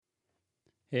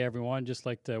Hey everyone, just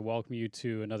like to welcome you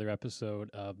to another episode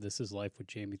of This is Life with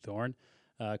Jamie Thorne.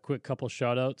 Quick couple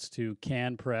shout outs to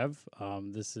CanPrev.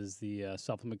 This is the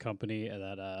supplement company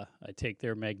that I take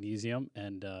their magnesium,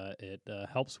 and it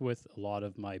helps with a lot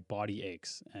of my body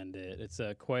aches. And it's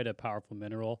quite a powerful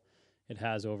mineral. It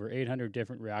has over 800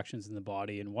 different reactions in the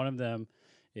body, and one of them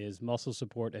is muscle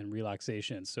support and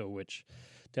relaxation, so which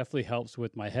definitely helps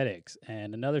with my headaches.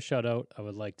 And another shout out I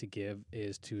would like to give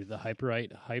is to the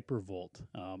Hyperite Hypervolt.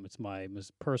 It's my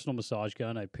personal massage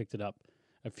gun. I picked it up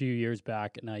a few years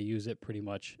back and I use it pretty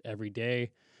much every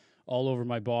day all over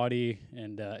my body.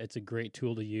 And it's a great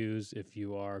tool to use if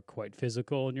you are quite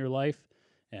physical in your life.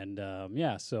 And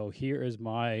so here is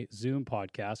my Zoom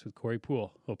podcast with Corey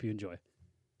Poole. Hope you enjoy.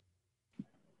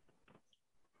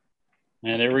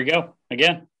 And there we go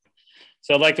again.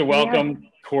 So I'd like to welcome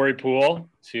Corey Poole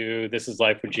to This is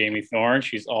Life with Jamie Thorne.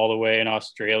 She's all the way in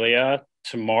Australia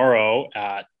tomorrow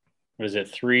at,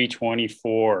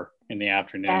 3:24 in the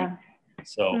afternoon. Yeah.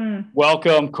 So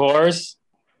welcome, Course.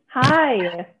 Hi.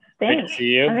 Thanks. Great to see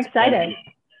you. I'm excited.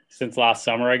 Since last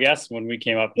summer, I guess, when we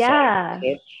came up. Yeah.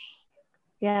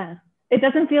 It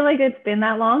doesn't feel like it's been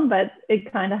that long, but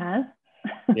it kind of has.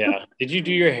 Yeah. Did you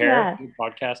do your hair for the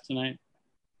podcast tonight?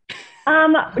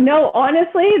 No,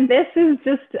 honestly, this is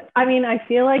just, I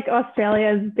feel like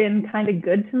Australia has been kind of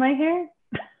good to my hair.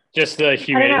 Just the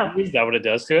humidity, is that what it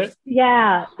does to it?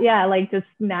 Yeah, like just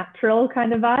natural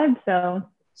kind of vibe. So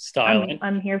styling.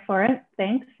 I'm here for it.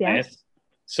 Thanks. Yeah. Nice.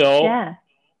 So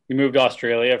you moved to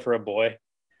Australia for a boy?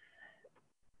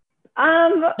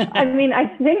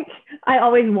 I think I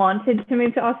always wanted to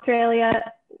move to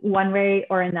Australia one way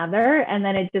or another. And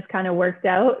then it just kind of worked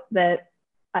out that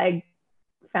I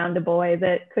found a boy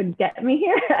that could get me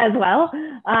here as well.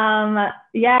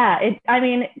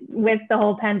 With the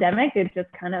whole pandemic, it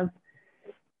just kind of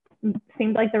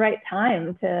seemed like the right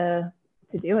time to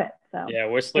do it. So yeah,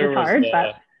 Whistler was hard,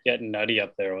 but getting nutty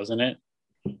up there, wasn't it?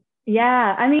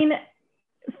 Yeah,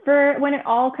 for when it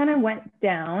all kind of went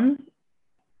down,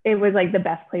 it was like the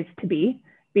best place to be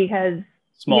because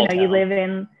town. you live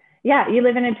in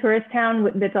a tourist town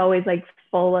that's always like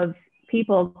full of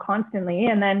people constantly,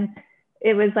 and then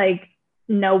it was like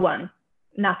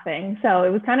nothing. So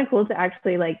it was kind of cool to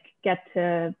actually like get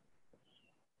to,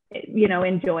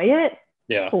 enjoy it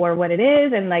for what it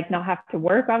is and like not have to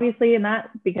work obviously in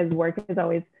that because work is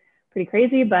always pretty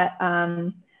crazy. But,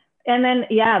 but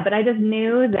I just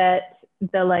knew that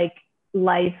the like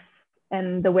life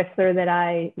and the Whistler that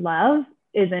I love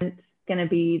isn't going to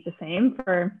be the same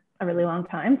for a really long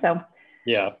time. So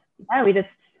we just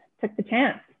took the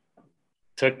chance.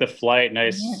 Took the flight.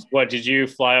 Nice. Yeah. What, did you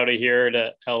fly out of here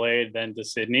to LA, then to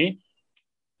Sydney?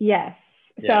 Yes.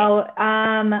 Yeah. So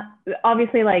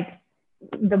obviously like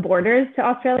the borders to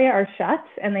Australia are shut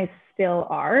and they still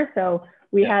are. So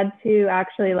we had to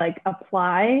actually like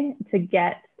apply to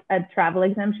get a travel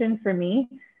exemption for me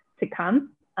to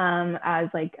come as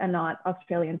like a not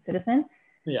Australian citizen.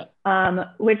 Yeah.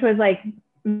 Which was like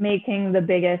making the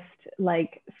biggest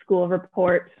like school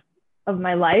report of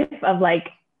my life of like,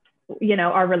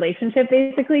 our relationship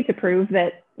basically to prove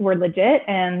that we're legit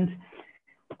and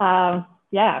that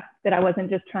I wasn't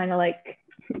just trying to like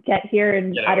get here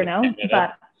and I don't know,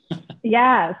 but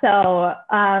so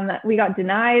we got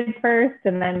denied first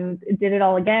and then did it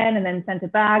all again and then sent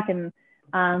it back and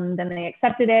then they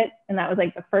accepted it and that was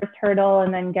like the first hurdle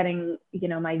and then getting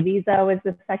my visa was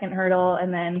the second hurdle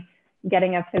and then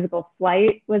getting a physical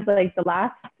flight was like the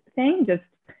last thing just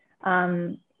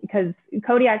because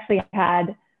Cody actually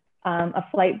had a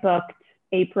flight booked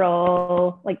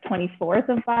April like 24th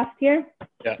of last year,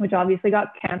 which obviously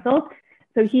got canceled.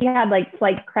 So he had like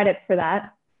flight credits for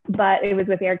that, but it was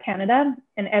with Air Canada.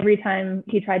 And every time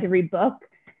he tried to rebook,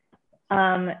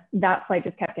 that flight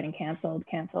just kept getting canceled.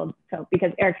 So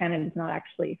because Air Canada is not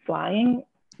actually flying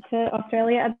to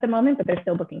Australia at the moment, but they're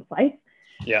still booking flights.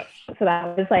 Yeah. So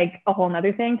that was like a whole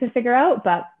nother thing to figure out.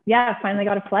 But finally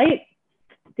got a flight,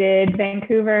 did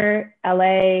Vancouver,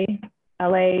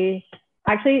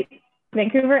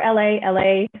 Vancouver,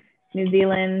 LA, New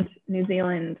Zealand,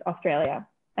 Australia,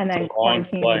 and then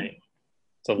quarantine.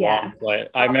 It's a long flight.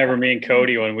 I remember me and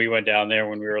Cody when we went down there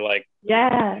when we were like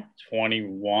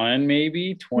 21,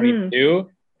 maybe 22.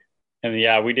 And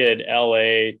we did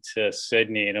LA to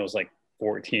Sydney and it was like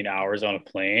 14 hours on a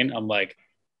plane. I'm like,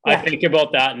 I think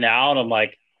about that now and I'm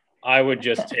like, I would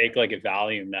just take like a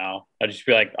Valium now. I'd just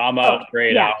be like, I'm out for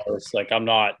 8 hours. Like I'm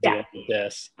not dealing with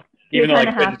this. Even though I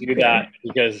couldn't do that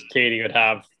because Katie would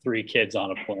have 3 kids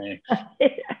on a plane.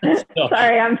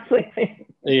 Sorry, I'm sleeping.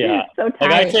 Yeah. So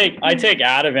tired. Like I take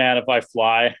Ativan if I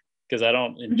fly because I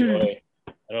don't enjoy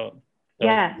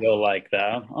Yeah. Feel like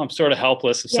that. I'm sort of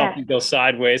helpless. If something goes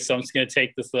sideways, so I'm just going to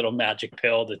take this little magic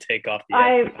pill to take off the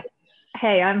edge.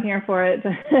 Hey, I'm here for it.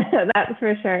 That's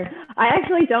for sure. I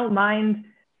actually don't mind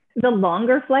the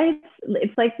longer flights.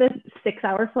 It's like the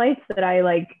 6-hour flights that I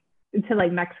like to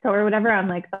like Mexico or whatever. I'm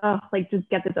like, oh, like just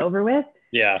get this over with.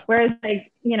 Yeah. Whereas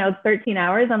like, 13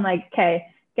 hours, I'm like, okay,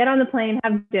 get on the plane,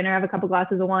 have dinner, have a couple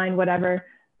glasses of wine, whatever,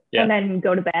 and then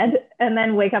go to bed and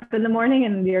then wake up in the morning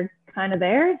and you're kind of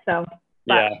there. So,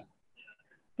 but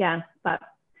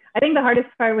I think the hardest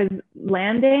part was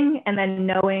landing and then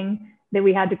knowing that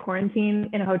we had to quarantine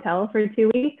in a hotel for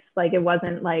 2 weeks. Like it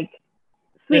wasn't like,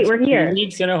 sweet, we're here. 2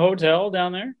 weeks in a hotel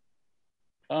down there?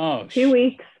 Oh, 2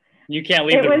 weeks. You can't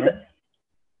leave the room?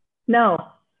 No,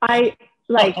 I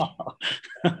like,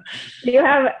 you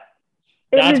have,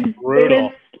 that's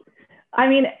brutal. I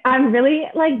mean, I'm really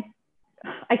like,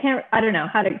 I don't know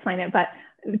how to explain it, but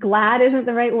glad isn't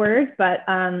the right word, but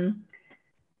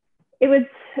it was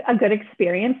a good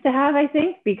experience to have, I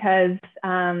think, because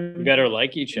you better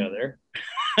like each other.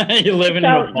 You live in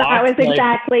a box. That was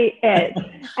exactly it.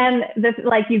 And this,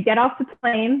 like, you get off the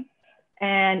plane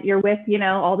and you're with,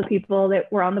 all the people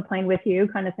that were on the plane with you,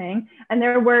 kind of thing. And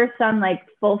there were some like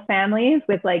full families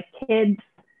with like kids,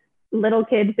 little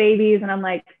kids, babies, and I'm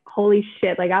like, holy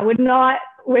shit! Like, I would not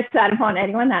wish that upon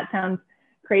anyone. That sounds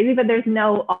crazy, but there's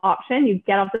no option. You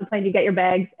get off the plane, you get your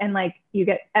bags, and like you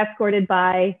get escorted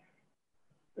by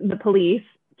the police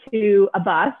to a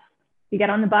bus. You get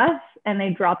on the bus and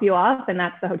they drop you off, and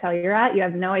that's the hotel you're at. You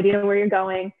have no idea where you're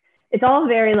going. It's all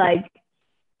very like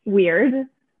weird.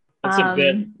 It's a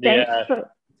bit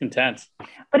intense.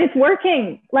 But it's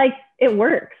working. Like, it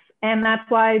works. And that's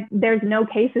why there's no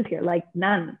cases here, like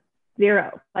none,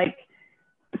 0. Like,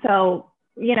 so,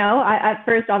 I at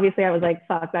first, obviously I was like,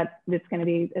 fuck, it's going to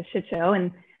be a shit show.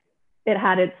 And it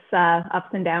had its ups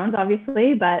and downs,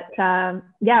 obviously. But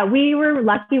we were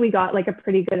lucky. We got like a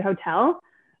pretty good hotel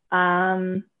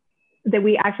that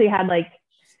we actually had like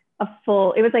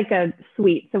it was like a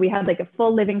suite. So we had like a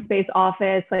full living space,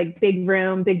 office, like big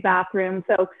room, big bathroom.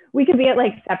 So we could be at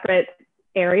like separate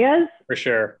areas. For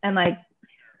sure. And like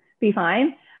be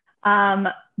fine.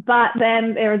 But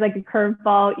then there was like a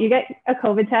curveball. You get a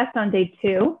COVID test on day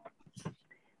 2.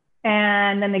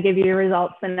 And then they give you your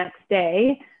results the next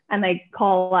day. And they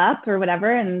call up or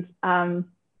whatever. And I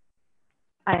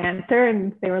answer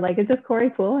and they were like, is this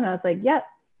Corey Poole? And I was like, yep.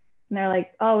 And they're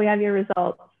like, oh, we have your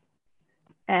results.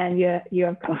 And you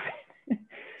have COVID.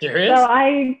 Serious? So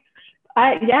I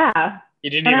You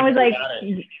didn't and even I was like,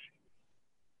 it.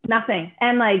 Nothing.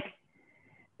 And like,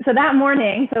 so that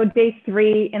morning, so day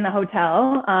 3 in the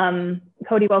hotel,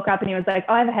 Cody woke up and he was like,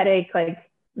 oh, I have a headache. Like,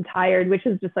 I'm tired, which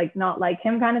is just like not like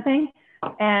him kind of thing.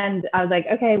 And I was like,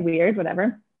 okay, weird,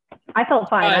 whatever. I felt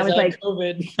fine. I was like,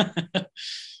 COVID.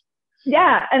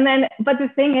 Yeah. And then, but the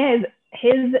thing is,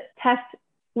 his test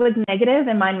was negative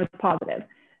and mine was positive.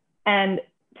 And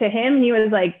to him, he was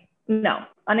like, no,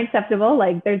 unacceptable.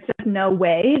 Like, there's just no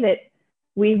way that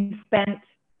we've spent,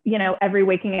 every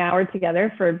waking hour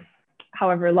together for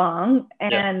however long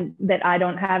and that I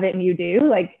don't have it and you do.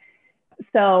 Like,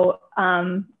 so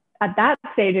at that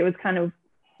stage, it was kind of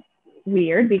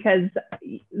weird because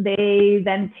they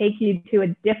then take you to a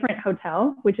different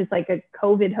hotel, which is like a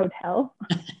COVID hotel.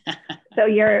 So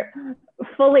you're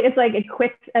fully, it's like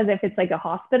equipped as if it's like a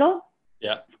hospital.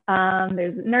 Yeah.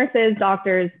 There's nurses,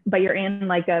 doctors, but you're in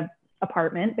like a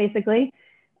apartment basically.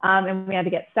 And we had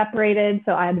to get separated.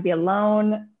 So I had to be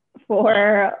alone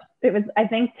for, it was, I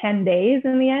think 10 days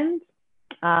in the end.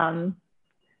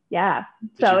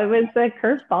 So it was a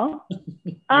curveball.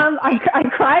 I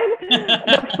cried.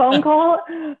 The phone call,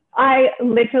 I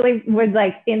literally was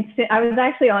like instant. I was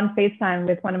actually on FaceTime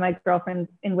with one of my girlfriends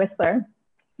in Whistler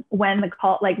when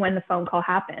the phone call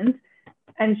happened.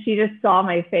 And she just saw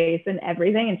my face and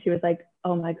everything. And she was like,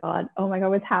 oh my God,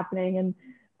 what's happening? And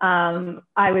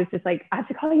I was just like, I have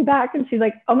to call you back. And she's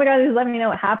like, oh my God, just let me know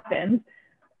what happened.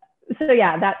 So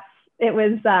yeah, it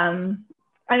was,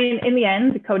 I mean, in the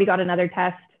end, Cody got another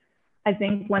test. I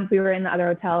think once we were in the other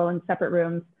hotel in separate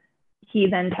rooms, he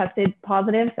then tested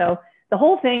positive. So the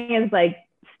whole thing is like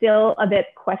still a bit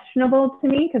questionable to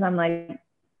me because I'm like,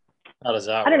 how does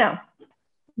that work? I don't know.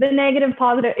 The negative,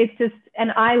 positive, it's just,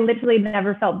 and I literally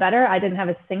never felt better. I didn't have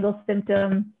a single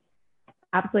symptom,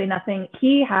 absolutely nothing.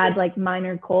 He had like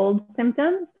minor cold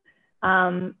symptoms,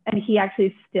 and he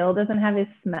actually still doesn't have his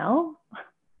smell.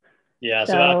 Yeah,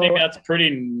 so I think that's pretty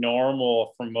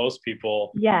normal for most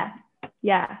people. Yeah.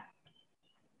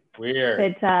 Weird.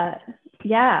 It's,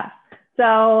 yeah.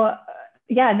 So,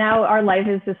 yeah, now our life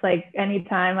is just like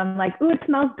anytime I'm like, ooh, it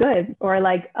smells good. Or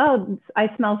like, oh,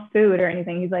 I smell food or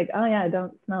anything. He's like, oh yeah, I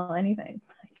don't smell anything.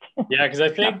 Yeah, because I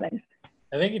think Nothing.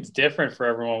 I think it's different for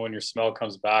everyone when your smell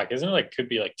comes back. Isn't it like could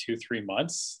be like 2-3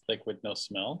 months like with no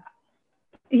smell?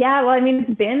 Yeah, well, I mean,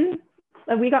 it's been,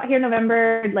 we got here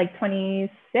November like 26th.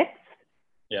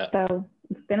 Yeah. So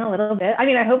it's been a little bit. I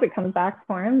mean, I hope it comes back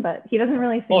for him, but he doesn't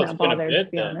really seem that bothered,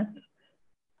 to be honest.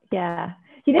 Yeah.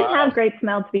 He didn't have great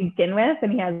smell to begin with,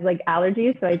 and he has like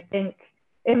allergies. So I think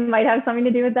it might have something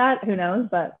to do with that. Who knows?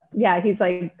 But yeah, he's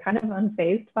like kind of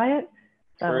unfazed by it.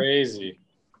 So. Crazy.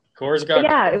 Core's got.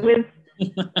 Yeah, it was.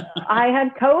 I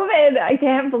had COVID. I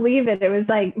can't believe it. It was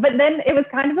like, but then it was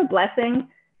kind of a blessing,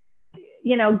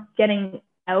 you know, getting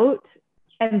out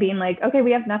and being like, okay,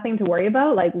 we have nothing to worry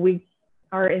about. Like we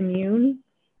are immune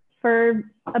for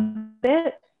a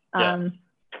bit. Yeah.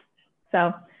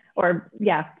 So, or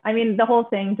yeah, I mean, the whole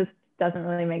thing just doesn't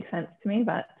really make sense to me,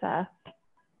 but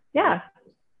yeah,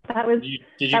 that was,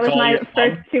 that was my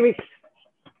first 2 weeks.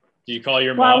 Do you call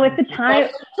your mom? Well, with the time,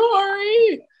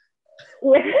 Corey!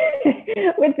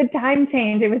 with the time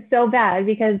change, it was so bad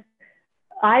because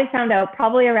I found out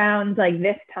probably around like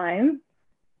this time.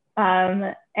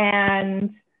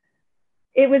 And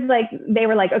it was like, they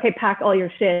were like, okay, pack all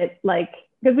your shit. Like,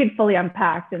 because we'd fully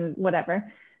unpacked and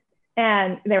whatever.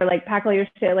 And they were like, pack all your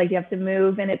shit. Like you have to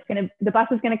move and the bus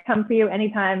is going to come for you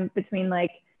anytime between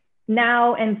like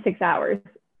now and 6 hours.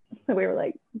 So we were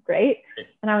like, great.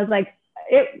 And I was like,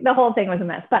 the whole thing was a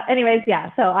mess. But anyways,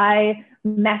 yeah. So I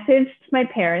messaged my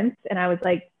parents and I was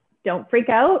like, don't freak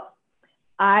out.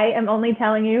 I am only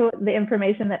telling you the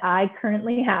information that I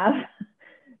currently have.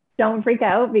 Don't freak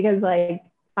out because like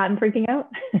I'm freaking out.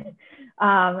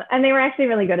 And they were actually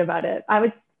really good about it. I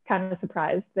was kind of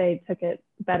surprised. They took it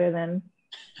better than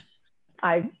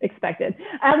I expected.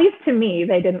 At least to me,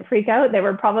 they didn't freak out. They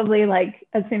were probably like,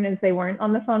 as soon as they weren't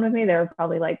on the phone with me, they were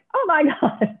probably like, oh my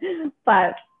God.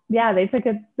 But yeah, they took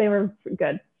it. They were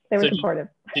good. They were supportive.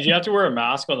 Did you have to wear a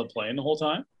mask on the plane the whole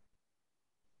time?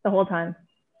 The whole time.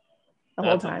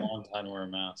 That's a long time to wear a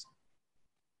mask.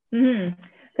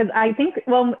 Because I think,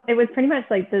 well, it was pretty much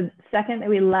like the second that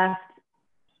we left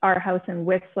our house in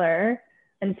Whistler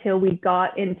until we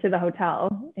got into the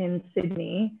hotel in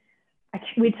Sydney.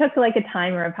 We took like a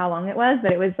timer of how long it was,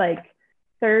 but it was like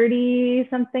 30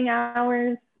 something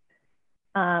hours.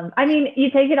 I mean,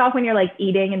 you take it off when you're like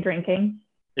eating and drinking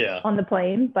on the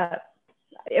plane, but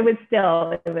it was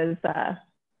a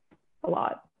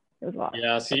lot. It was a lot.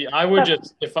 Yeah, see, I would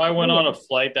if I went on a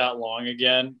flight that long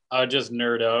again, I would just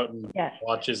nerd out and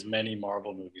watch as many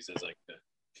Marvel movies as I could.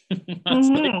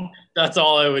 That's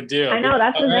all I would do. I know,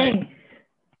 that's the thing.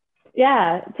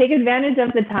 Yeah, take advantage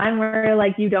of the time where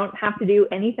like you don't have to do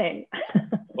anything.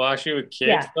 Well, actually with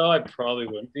kids though, I probably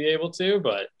wouldn't be able to,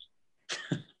 but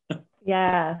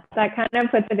yeah, that kind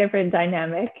of puts a different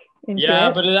dynamic into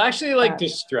it. But it actually like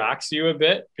distracts you a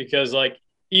bit because like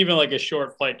even like a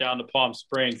short flight down to Palm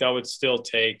Springs, I would still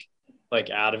take like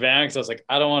Ativan because I was like,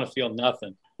 I don't want to feel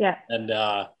nothing. Yeah. And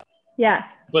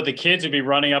but the kids would be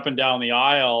running up and down the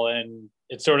aisle and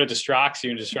it sort of distracts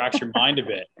you and distracts your mind a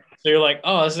bit. So you're like,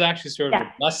 oh, this is actually sort of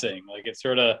a blessing. Like it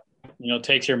sort of,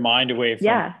 takes your mind away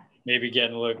from maybe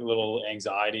getting a little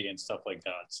anxiety and stuff like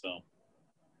that. So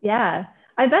yeah,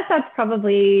 I bet that's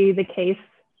probably the case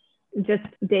just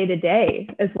day to day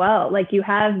as well. Like you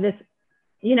have this,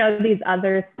 these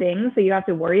other things that you have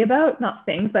to worry about, not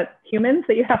things, but humans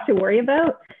that you have to worry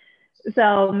about.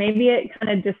 So maybe it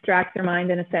kind of distracts your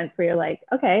mind in a sense where you're like,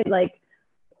 okay, like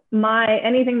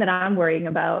anything that I'm worrying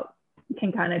about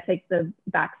can kind of take the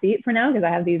back seat for now because I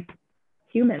have these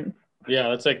humans. Yeah,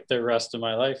 that's like the rest of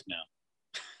my life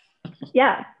now.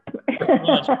 Yeah.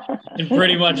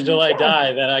 pretty much until I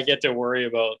die, then I get to worry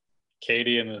about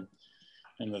Katie and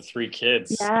the 3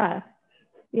 kids. Yeah.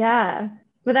 Yeah.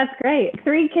 But that's great.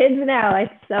 3 kids now.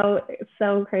 It's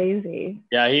so crazy.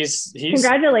 Yeah, he's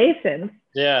congratulations.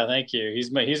 Yeah, thank you.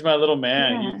 He's my little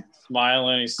man. Yeah. He's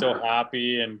smiling. He's so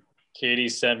happy. And Katie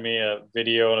sent me a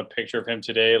video and a picture of him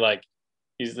today. Like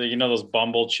he's those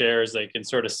Bumble chairs they can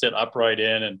sort of sit upright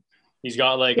in, and he's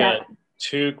got like a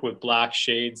toque with black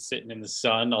shades sitting in the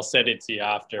sun. I'll send it to you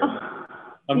after.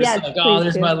 I'm just like, oh,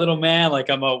 there's my little man. Like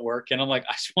I'm out working. I'm like,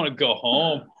 I just want to go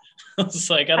home. I was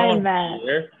like, I don't want to be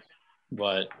here.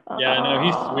 But yeah, no,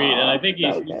 he's sweet, and I think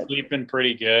he's sleeping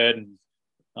pretty good.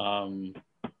 And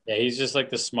he's just like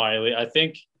the smiley. I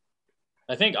think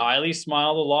Eiley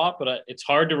smiled a lot, but it's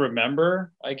hard to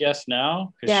remember, I guess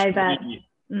now. Yeah, I bet.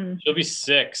 She'll be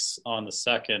 6 on the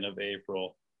 2nd of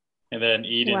April, and then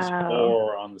Eden's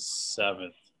 4 on the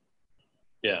 7th.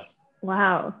 Yeah.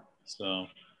 Wow. So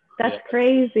That's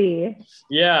crazy.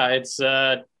 Yeah,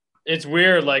 it's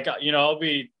weird. Like,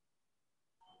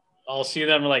 I'll see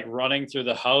them like running through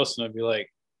the house, and I'll be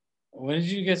like, when did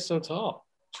you get so tall?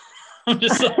 I'm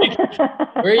just like,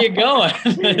 where are you going?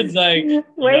 It's like,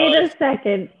 wait a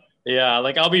second. Yeah,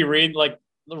 like I'll be reading, like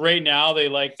right now they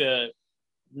like to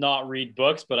not read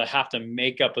books, but I have to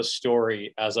make up a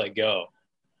story as I go.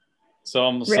 So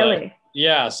I'm just like,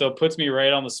 yeah, so it puts me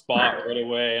right on the spot right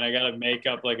away, and I got to make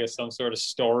up like some sort of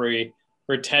story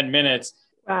for 10 minutes.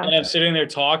 Wow. And I'm sitting there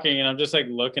talking, and I'm just like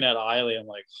looking at Eiley. I'm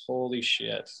like, holy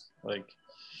shit. Like,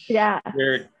 yeah,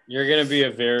 you're going to be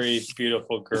a very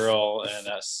beautiful girl, and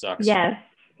that sucks. Yes.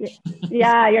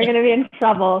 Yeah, you're going to be in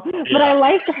trouble. Yeah. But I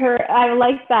like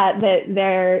that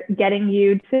they're getting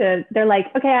you to, they're like,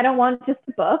 okay, I don't want just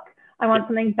a book. I want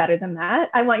something better than that.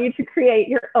 I want you to create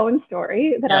your own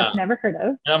story that I've never heard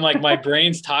of. And I'm like, my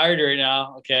brain's tired right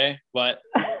now. Okay. But,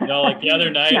 like the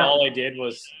other night, all I did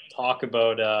was talk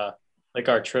about like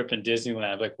our trip in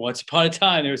Disneyland. Like, once upon a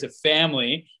time, there was a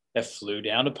family that flew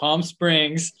down to Palm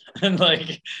Springs and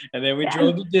then we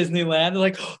drove to Disneyland. They're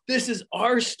like, oh, this is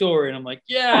our story. And I'm like,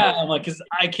 yeah. I'm like, because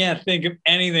I can't think of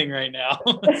anything right now.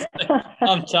 Like,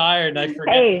 I'm tired and I forget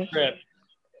the trip.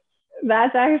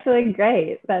 That's actually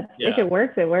great. If it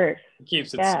works, it works. It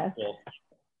keeps it simple.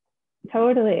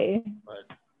 Totally.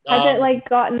 But, has it like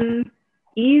gotten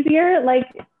easier?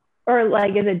 Or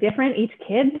is it different each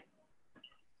kid?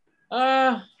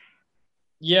 Yeah,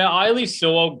 Eiley's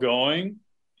so outgoing.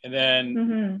 And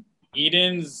then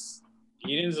Eden's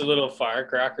a little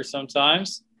firecracker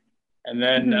sometimes. And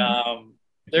then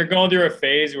they're going through a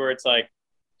phase where it's like,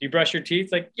 do you brush your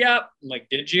teeth? Like, yeah. I'm like,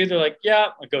 did you? They're like, yeah.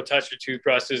 I go touch their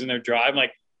toothbrushes and they're dry. I'm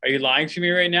like, are you lying to me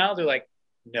right now? They're like,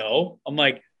 no. I'm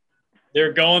like,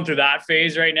 they're going through that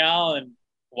phase right now. And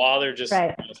while they're just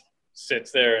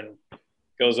sits there and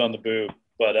goes on the boob.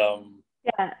 But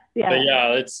but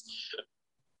yeah,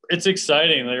 it's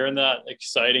exciting. They're in that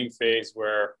exciting phase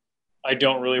where I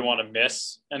don't really want to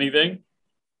miss anything.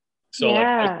 So like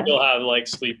I still have like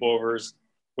sleepovers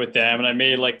with them. And I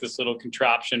made like this little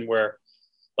contraption where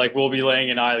like we'll be laying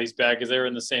in Eiley's bed because they're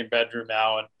in the same bedroom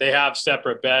now and they have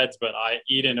separate beds, but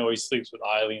Eden always sleeps with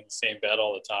Eiley in the same bed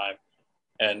all the time.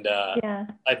 And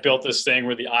I built this thing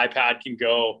where the iPad can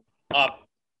go up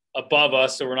above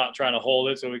us so we're not trying to hold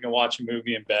it, so we can watch a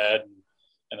movie in bed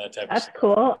and that type of stuff. That's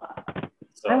cool.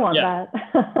 So, I want that.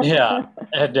 Yeah.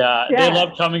 And they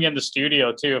love coming in the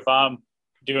studio too. If I'm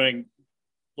doing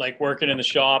like working in the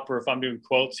shop or if I'm doing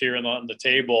quotes here on the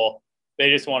table, they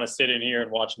just want to sit in here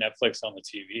and watch Netflix on the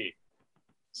TV.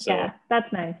 So yeah,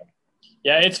 that's nice.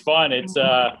 Yeah, it's fun. It's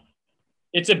a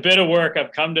bit of work.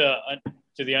 I've come to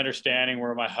the understanding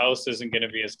where my house isn't going to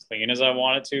be as clean as I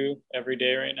want it to every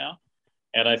day right now.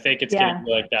 And I think it's going to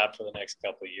be like that for the next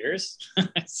couple of years.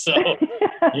 So,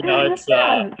 it's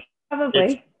probably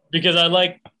it's because I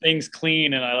like things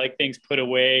clean and I like things put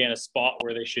away in a spot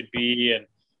where they should be. And,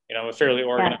 I'm a fairly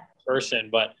organized person,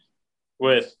 but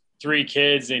with 3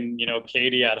 kids and,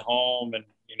 Katie at home and,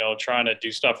 trying to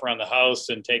do stuff around the house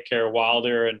and take care of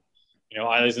Wilder and,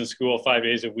 Eiley's in school 5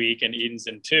 days a week and Eden's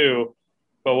in 2.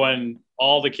 But when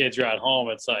all the kids are at home,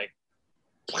 it's like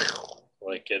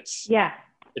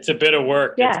it's a bit of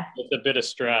work. Yeah. It's a bit of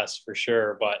stress for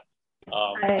sure. But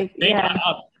I think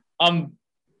I'm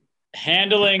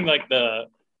handling like the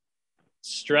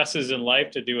stresses in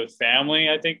life to do with family,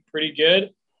 I think pretty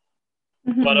good.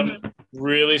 Mm-hmm. But I'm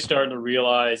really starting to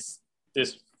realize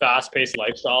this fast-paced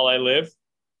lifestyle I live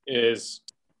is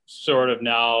sort of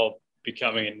now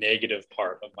becoming a negative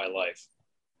part of my life.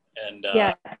 And,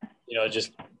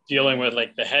 just dealing with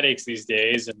like the headaches these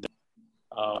days. And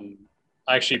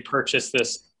I actually purchased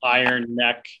this iron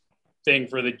neck thing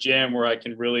for the gym where I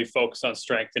can really focus on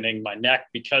strengthening my neck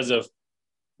because of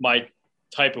my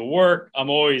type of work. I'm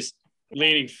always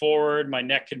leaning forward. My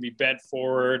neck can be bent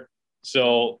forward.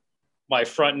 So my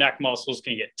front neck muscles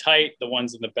can get tight. The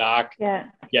ones in the back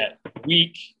get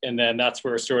weak. And then that's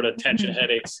where sort of tension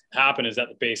headaches happen, is at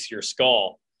the base of your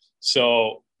skull.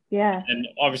 So, and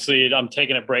obviously I'm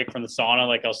taking a break from the sauna,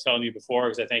 like I was telling you before,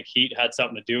 because I think heat had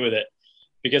something to do with it.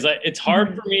 Because it's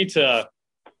hard for me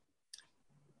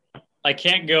I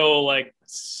can't go like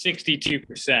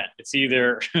 62%. It's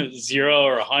either 0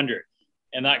 or 100.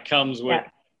 And that comes with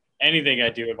anything I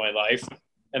do in my life.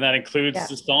 And that includes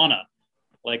the sauna.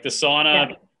 Like the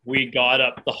sauna,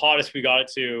 the hottest we got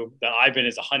it to that I've been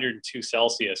is 102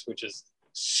 Celsius, which is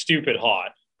stupid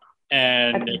hot.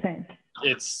 And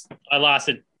I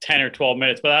lasted 10 or 12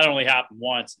 minutes, but that only happened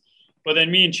once. But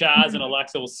then me and Chaz and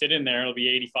Alexa will sit in there and it'll be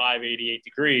 85, 88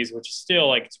 degrees, which is still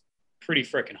like, it's pretty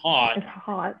freaking hot. It's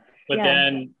hot. But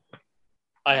then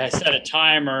I set a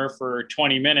timer for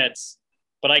 20 minutes,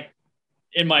 but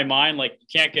in my mind, like, you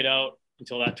can't get out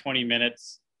until that 20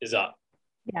 minutes is up.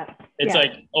 Yeah. It's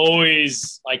like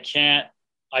always,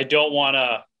 I don't want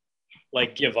to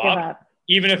like give up,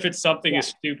 even if it's something as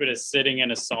stupid as sitting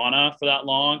in a sauna for that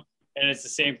long. And it's the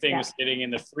same thing with sitting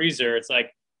in the freezer. It's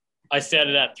like, I set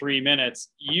it at 3 minutes.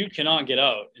 You cannot get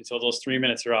out until those 3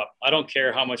 minutes are up. I don't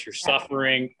care how much you're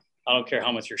suffering. I don't care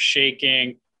how much you're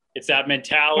shaking. It's that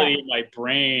mentality in my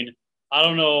brain. I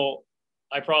don't know.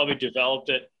 I probably developed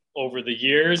it over the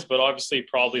years, but obviously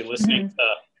probably listening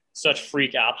to such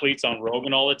freak athletes on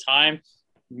Rogan all the time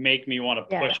make me want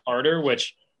to push harder,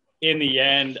 which in the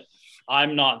end,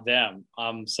 I'm not them.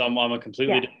 I'm a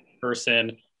completely different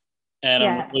person. And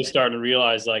I'm really starting to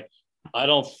realize, like, I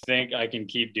don't think I can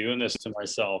keep doing this to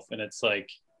myself. And it's like,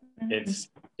 it's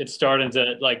starting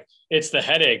to, like, it's the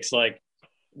headaches. Like,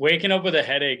 waking up with a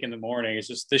headache in the morning is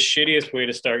just the shittiest way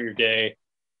to start your day.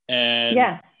 And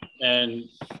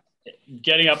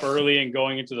getting up early and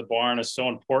going into the barn is so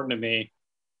important to me.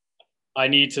 I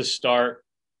need to start,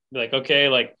 like, okay,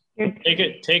 like,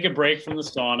 take a break from the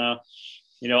sauna.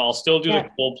 You know, I'll still do the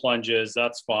cold plunges.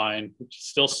 That's fine. Which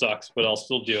still sucks, but I'll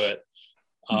still do it.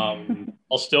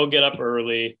 I'll still get up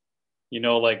early. You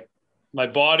know, like, my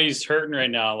body's hurting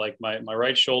right now. Like, my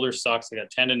right shoulder sucks. I got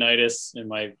tendonitis in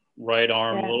my right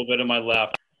arm, a little bit in my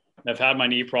left. I've had my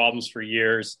knee problems for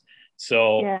years.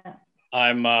 So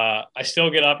I still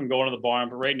get up and go into the barn,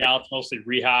 but right now it's mostly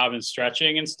rehab and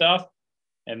stretching and stuff.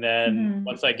 And then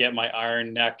once I get my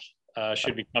iron neck,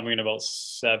 should be coming in about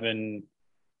 7,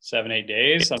 8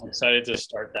 days. So I'm excited to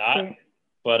start that.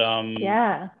 But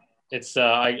it's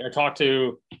I talked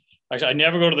to, actually, I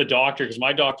never go to the doctor because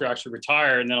my doctor actually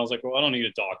retired, and then I was like, well, I don't need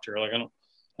a doctor. Like,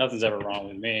 nothing's ever wrong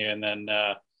with me. And then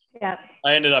I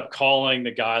ended up calling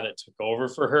the guy that took over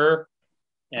for her,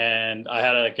 and I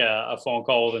had a phone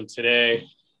call with him today,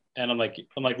 and I'm like,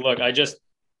 look,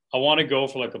 I want to go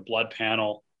for like a blood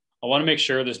panel. I want to make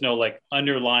sure there's no like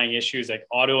underlying issues like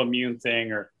autoimmune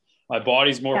thing, or my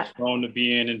body's more prone to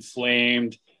being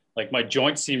inflamed. Like, my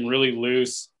joints seem really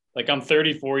loose. Like, I'm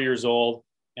 34 years old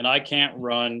and I can't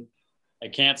run. I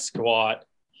can't squat.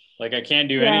 Like, I can't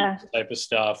do any type of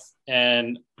stuff.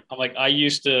 And I'm like, I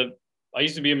used to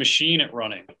be a machine at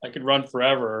running. I could run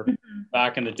forever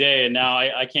back in the day. And now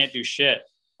I can't do shit.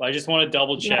 But I just want to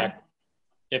double check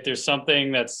if there's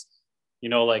something that's, you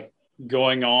know, like,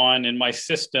 going on in my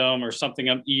system, or something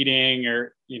I'm eating,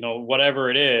 or, you know,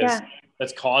 whatever it is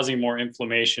that's causing more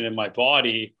inflammation in my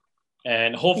body.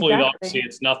 And hopefully obviously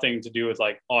it's nothing to do with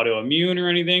like autoimmune or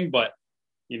anything, but,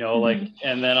 you know, like,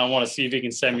 and then I want to see if he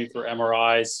can send me for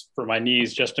MRIs for my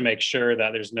knees, just to make sure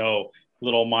that there's no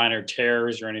little minor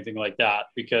tears or anything like that,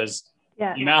 because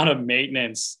the amount of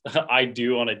maintenance I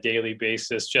do on a daily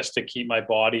basis just to keep my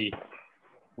body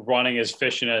running as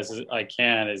efficient as I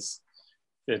can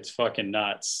it's fucking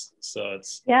nuts. So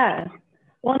it's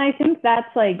well, and I think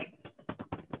that's like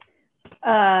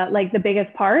the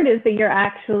biggest part is that you're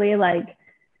actually like,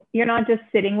 you're not just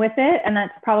sitting with it. And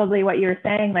that's probably what you're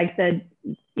saying, like the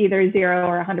either 0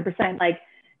 or 100%. Like,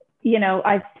 you know,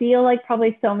 I feel like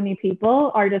probably so many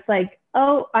people are just like,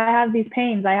 oh, I have these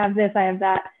pains, I have this, I have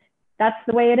that. That's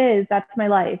the way it is. That's my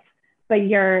life. But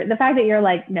the fact that you're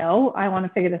like, no, I want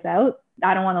to figure this out.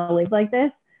 I don't want to live like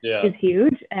this is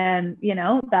huge. And, you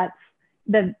know, that's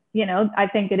I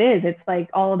think it is. It's like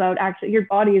all about actually your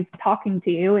body is talking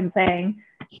to you and saying,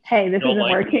 hey, this isn't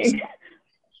working.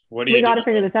 What do you do? We got to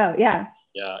figure this out. Yeah.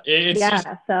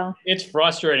 So it's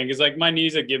frustrating because like my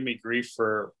knees have given me grief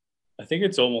for, I think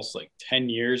it's almost like 10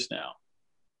 years now.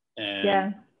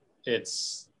 And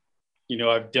it's, you know,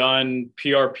 I've done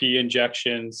PRP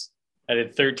injections. I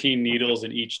did 13 needles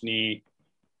in each knee,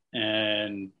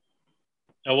 and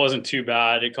it wasn't too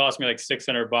bad. It cost me like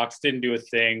 $600, didn't do a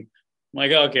thing. I'm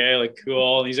like, okay, like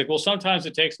cool. And he's like, well, sometimes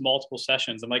it takes multiple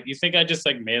sessions. I'm like, you think I just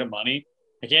like made of money?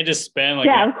 I can't just spend like,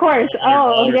 of course.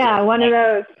 Oh yeah. One of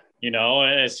those, you know,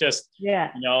 and it's just, you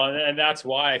know, and that's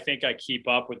why I think I keep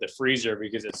up with the freezer,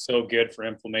 because it's so good for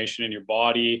inflammation in your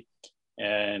body.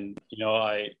 And, you know,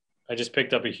 I just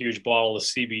picked up a huge bottle of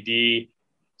CBD,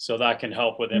 so that can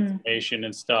help with inflammation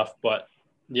and stuff. But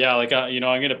yeah, like, you know,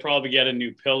 I'm going to probably get a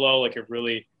new pillow, like a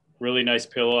really, really nice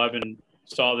pillow.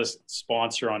 Saw this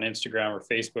sponsor on Instagram or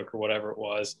Facebook or whatever it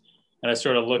was, and I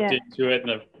sort of looked into it,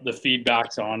 and the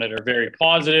feedbacks on it are very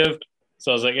positive.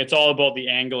 So I was like, it's all about the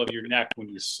angle of your neck when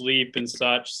you sleep and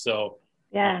such. So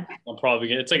I'm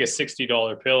probably it's like a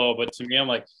 $60 pillow, but to me, I'm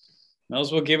like, might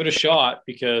as well give it a shot,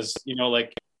 because, you know,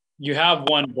 like, you have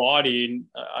one body, and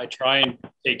I try and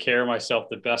take care of myself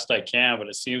the best I can, but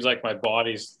it seems like my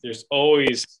there's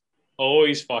always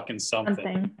fucking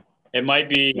something. It might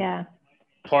be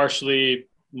partially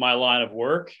my line of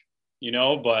work,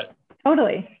 but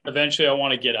totally. Eventually I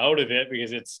want to get out of it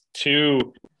because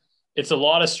it's a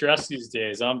lot of stress these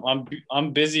days.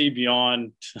 I'm busy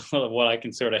beyond what I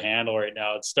can sort of handle right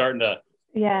now. It's starting to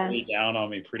lay down on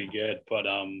me pretty good, but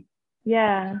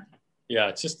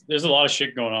it's just, there's a lot of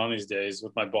shit going on these days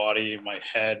with my body, my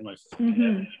head, my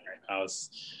everything right now. It's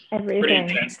everything. Pretty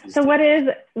intense these so days.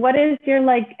 what is your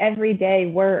like everyday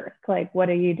work? Like, what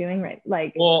are you doing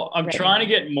Well, I'm trying to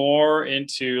get more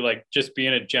into like just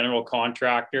being a general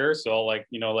contractor. So like,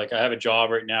 like I have a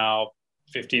job right now,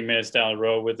 15 minutes down the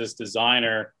road with this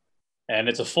designer, and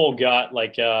it's a full gut,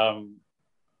 like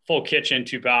full kitchen,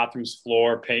 2 bathrooms,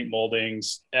 floor, paint,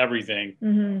 moldings, everything.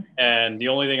 And the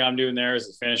only thing I'm doing there is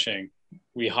the finishing.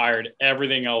 We hired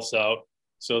everything else out.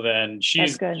 So then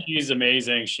she's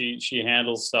amazing. She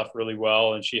handles stuff really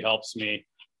well and she helps me.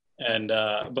 And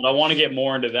but I want to get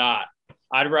more into that.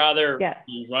 I'd rather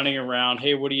be running around,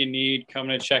 hey, what do you need?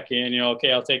 Coming to check in,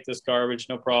 okay, I'll take this garbage,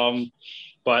 no problem.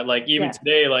 But like even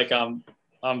today, like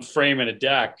I'm framing a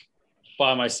deck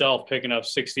by myself, picking up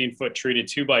 16-foot treated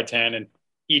 2x10, and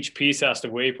each piece has to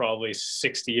weigh probably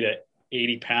 60 to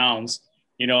 80 pounds,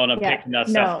 and I'm picking that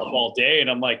stuff up all day. And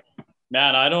I'm like,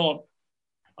 man, I don't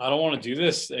want to do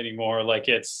this anymore. Like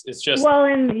it's just. Well,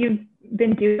 and you've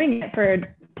been doing it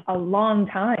for a long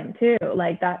time too.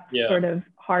 Like that sort of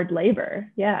hard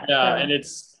labor. Yeah. Yeah. So. And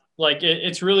it's like,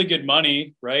 it's really good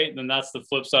money, right? And that's the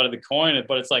flip side of the coin.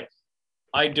 But it's like,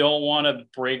 I don't want to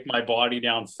break my body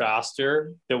down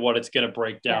faster than what it's going to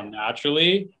break down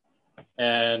naturally.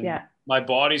 And my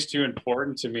body's too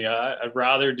important to me. I'd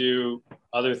rather do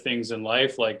other things in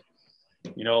life. Like,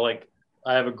 like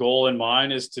I have a goal in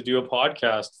mind is to do a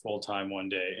podcast full time one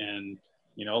day. And,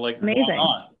 like, amazing. Why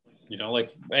not?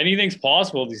 Like anything's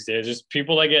possible these days. Just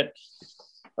people that get,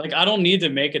 like, I don't need to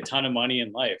make a ton of money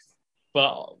in life,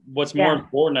 but what's more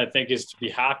important, I think, is to be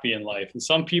happy in life. And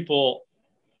some people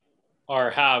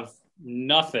have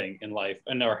nothing in life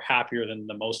and are happier than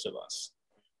the most of us,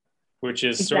 which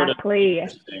is sort of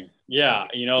interesting. Yeah.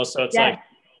 So it's like,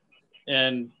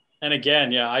 and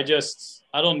again, I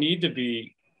don't need to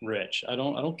be rich. I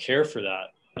don't care for that.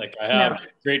 Like I have a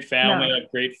great family, I have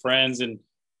great friends, and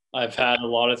I've had a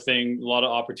lot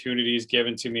of opportunities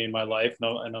given to me in my life,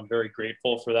 and I'm very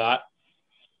grateful for that.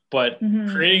 But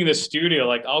creating the studio,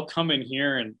 like I'll come in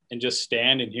here and just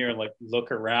stand in here and like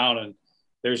look around, and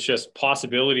there's just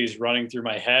possibilities running through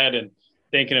my head and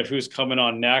thinking of who's coming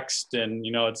on next. And,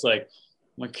 it's like,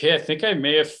 okay, I think I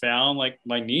may have found like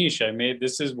my niche.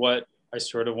 This is what I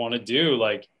sort of want to do.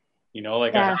 Like,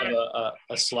 I have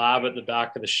a slab at the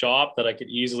back of the shop that I could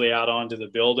easily add on to the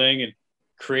building and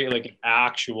create like an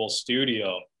actual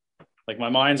studio. Like my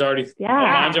mind's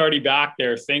already back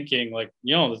there thinking like,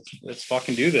 let's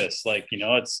fucking do this. Like, and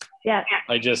that's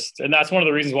one of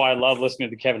the reasons why I love listening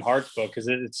to the Kevin Hart's book, because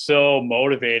it's so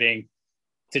motivating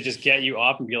to just get you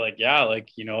up and be like,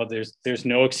 there's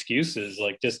no excuses.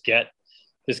 Like just get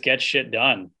shit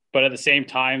done. But at the same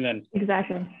time, then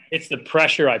it's the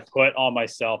pressure I put on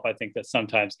myself, I think, that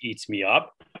sometimes eats me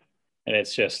up. And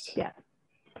it's just,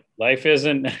 life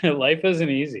isn't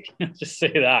easy. Just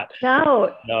say that.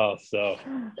 No, so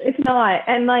it's not.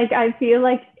 And like, I feel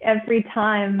like every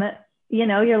time,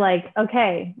 you're like,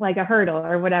 okay, like a hurdle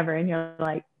or whatever. And you're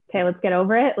like, okay, let's get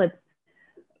over it. Let's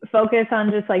focus on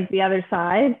just like the other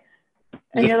side.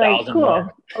 And you're like, cool,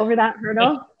 over that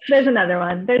hurdle. There's another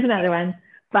one.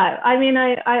 But I mean,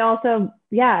 I also,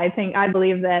 I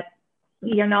believe that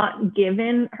you're not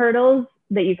given hurdles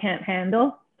that you can't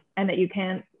handle and that you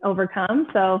can't overcome.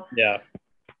 So, I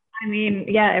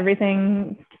mean,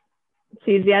 everything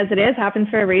cheesy as it is happens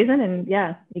for a reason, and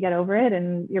you get over it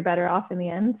and you're better off in the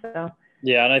end. So,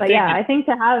 and I think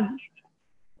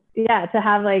to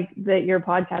have like your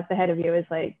podcast ahead of you is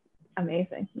like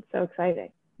amazing. It's so exciting.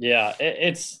 Yeah.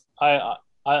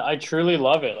 I truly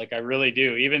love it. Like I really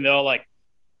do, even though like,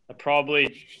 I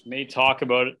probably may talk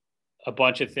about a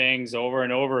bunch of things over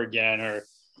and over again, or,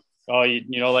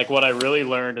 like what I really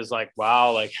learned is like,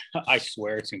 wow, like I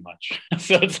swear too much.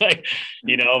 So it's like,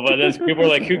 but then people are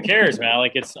like, who cares, man?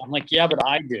 Like I'm like, yeah, but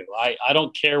I do. I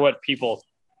don't care what people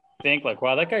think. Like,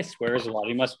 wow, that guy swears a lot.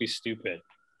 He must be stupid.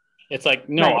 It's like,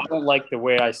 no, I don't like the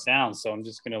way I sound. So I'm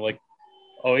just going to like,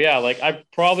 oh yeah, like I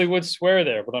probably would swear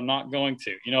there, but I'm not going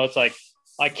to, it's like,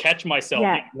 I catch myself.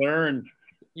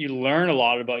 You learn a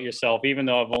lot about yourself, even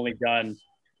though I've only done,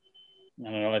 I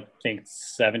don't know, I think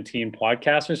 17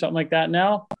 podcasts or something like that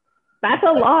now. That's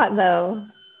a lot though.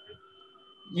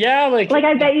 Yeah. Like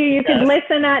I bet you could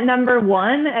listen at number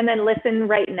 1 and then listen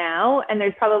right now. And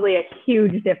there's probably a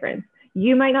huge difference.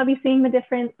 You might not be seeing the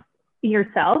difference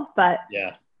yourself, but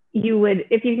you would,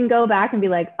 if you can go back and be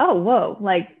like, oh, whoa,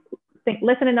 like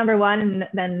listen to number 1 and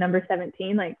then number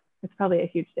 17, like it's probably a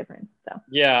huge difference. So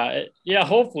yeah,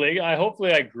 hopefully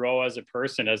I grow as a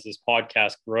person as this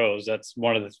podcast grows. That's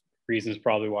one of the reasons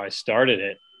probably why I started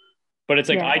it. But it's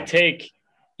like, I take,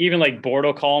 even like Bort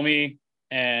will call me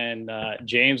and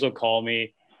James will call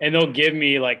me, and they'll give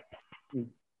me like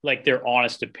their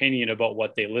honest opinion about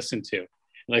what they listen to.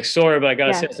 Like, sorry, but I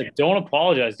gotta say, it's like, don't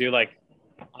apologize, dude. Like,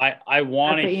 I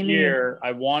want to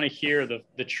hear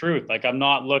the truth. Like, I'm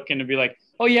not looking to be like,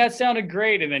 oh yeah, it sounded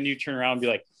great, and then you turn around and be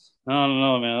like, I don't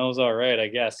know, man, that was all right, I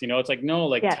guess. You know, it's like, no,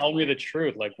 like, tell me the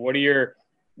truth. Like, what are your,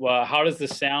 how does the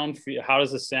sound feel? How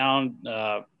does the sound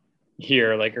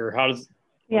here? Like, or how does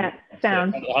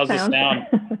sound? How's the sound?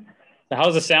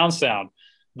 How's the sound?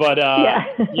 But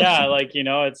yeah, like, you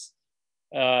know, it's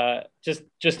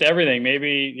just everything.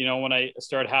 Maybe, you know, when I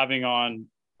start having on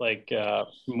like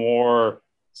more,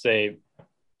 say,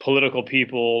 political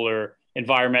people or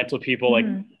environmental people, like,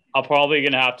 I'm probably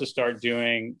going to have to start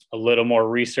doing a little more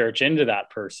research into that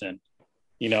person,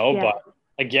 you know. But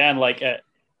again, like,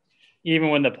 even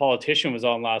when the politician was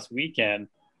on last weekend,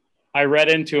 I read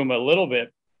into him a little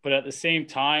bit, but at the same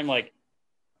time, like,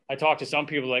 I talked to some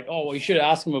people like, oh, well, you should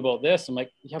ask him about this. I'm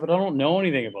like, yeah, but I don't know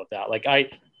anything about that. Like, I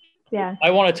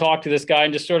want to talk to this guy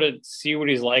and just sort of see what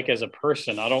he's like as a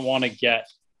person. I don't want to get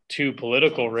too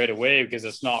political right away because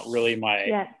it's not really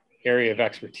my area of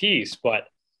expertise. But,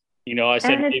 you know, I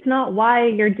said, and it's not why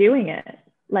you're doing it.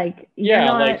 Like, you're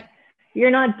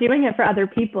not doing it for other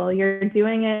people. You're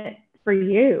doing it for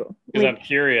you. Because I'm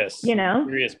curious, you know,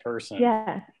 curious person.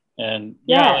 Yeah. And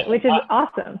which is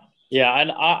awesome. Yeah.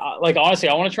 And I like, honestly,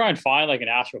 I want to try and find like an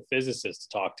astrophysicist to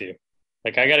talk to.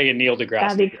 Like, I got to get Neil deGrasse.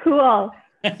 That'd be cool.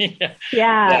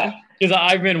 Yeah. Because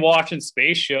I've been watching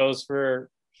space shows for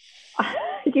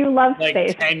you love like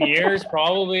space. 10 years,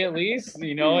 probably, at least.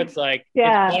 You know, it's like,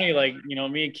 it's funny, like, you know,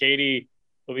 me and Katie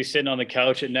will be sitting on the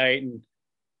couch at night and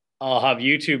I'll have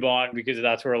YouTube on because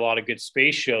that's where a lot of good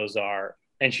space shows are.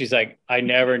 And she's like, I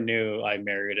never knew I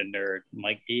married a nerd. I'm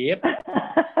like, yep.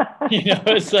 You know,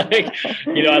 it's like,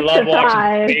 you know, I love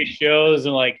watching space shows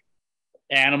and like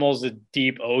animals, the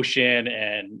deep ocean,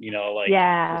 and, you know, like,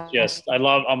 just,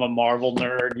 I'm a Marvel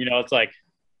nerd. You know, it's like,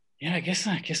 yeah, I guess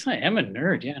I am a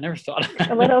nerd. Yeah, I never thought of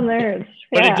that. A little nerd.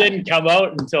 But it didn't come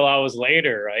out until I was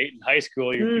later, right? In high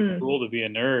school, you're too cool to be a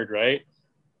nerd, right?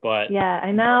 But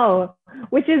I know,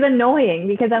 which is annoying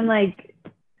because I'm like,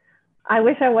 I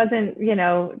wish I wasn't, you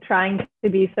know, trying to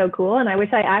be so cool. And I wish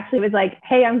I actually was like,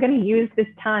 hey, I'm going to use this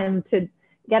time to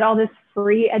get all this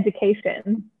free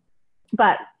education.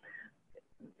 But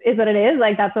is what it is.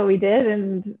 Like, that's what we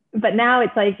did. But now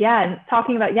it's like,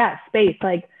 talking about, space,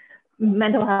 like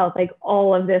mental health, like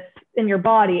all of this in your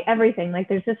body, everything. Like,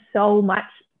 there's just so much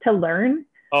to learn.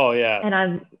 Oh, yeah. And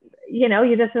I'm, you know,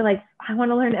 you just are like, I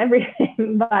want to learn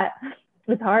everything, but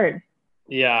it's hard.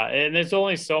 Yeah. And there's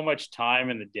only so much time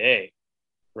in the day,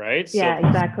 right? Yeah, so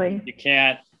exactly. You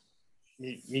can't,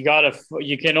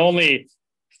 you can only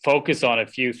focus on a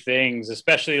few things,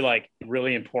 especially like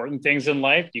really important things in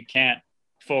life. You can't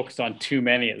focus on too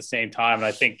many at the same time. And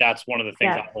I think that's one of the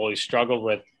things I've always struggled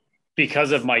with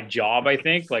because of my job. I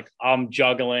think, like, I'm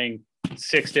juggling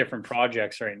 6 different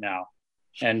projects right now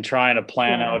and trying to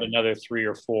plan out another 3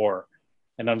 or 4.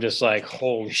 And I'm just like,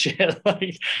 holy shit,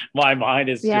 like, my mind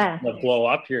is just gonna blow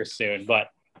up here soon. But,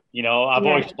 you know, I've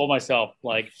always told myself,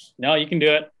 like, no, you can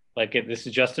do it. Like, this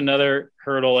is just another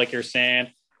hurdle, like you're saying,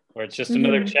 or it's just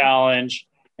another challenge.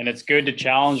 And it's good to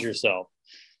challenge yourself.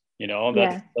 You know,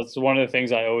 that's one of the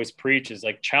things I always preach is,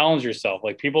 like, challenge yourself.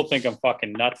 Like, people think I'm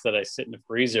fucking nuts that I sit in the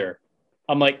freezer.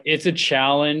 I'm like, it's a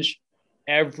challenge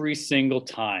every single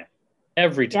time,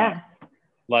 every time.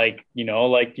 Like,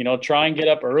 try and get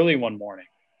up early one morning.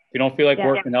 If you don't feel like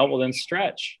working out, well, then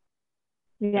stretch.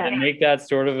 And make that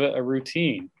sort of a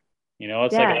routine. You know,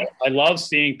 it's like, I love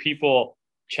seeing people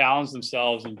challenge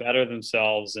themselves and better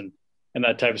themselves and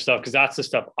that type of stuff, because that's the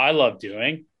stuff I love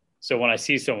doing. So when I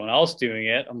see someone else doing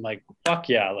it, I'm like, fuck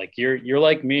yeah, like, you're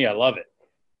like me. I love it.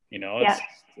 You know,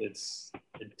 it's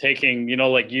taking, you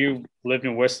know, like, you lived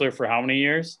in Whistler for how many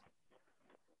years?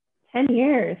 10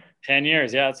 years. 10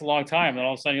 years. Yeah, it's a long time. And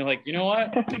all of a sudden you're like, you know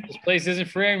what? This place isn't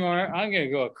free anymore. I'm going to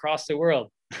go across the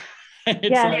world. Like,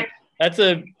 it's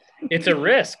a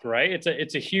risk, right?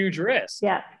 It's a huge risk.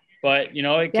 Yeah. But, you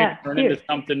know, it could turn into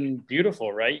something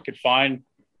beautiful, right? You could find,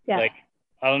 like,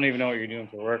 I don't even know what you're doing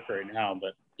for work right now,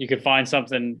 but you could find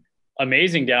something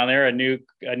amazing down there, a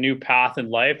new path in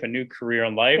life, a new career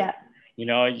in life. Yeah. You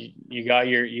know, you got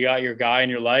your guy in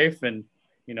your life, and,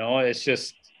 you know, it's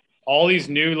just all these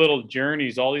new little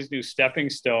journeys, all these new stepping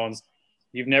stones.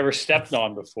 you've never stepped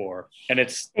on before. And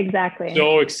it's exactly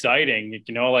so exciting.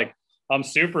 You know, like I'm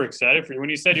super excited for you. When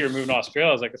you said you were moving to Australia,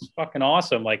 I was like, it's fucking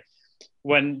awesome. Like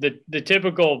when the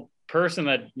typical person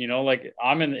that, you know, like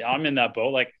I'm in that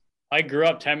boat. Like I grew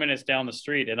up 10 minutes down the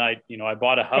street and I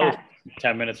bought a house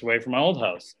 10 minutes away from my old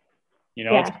house. You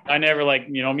know, I never like,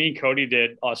 you know, me and Cody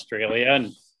did Australia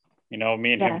and, you know,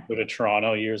 me and him flew to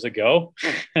Toronto years ago.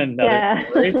 And,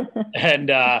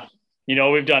 you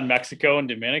know, we've done Mexico and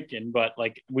Dominican, but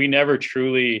like we never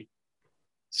truly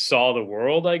saw the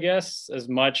world, I guess, as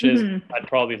much as I'd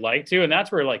probably like to. And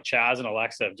that's where like Chaz and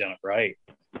Alexa have done it right.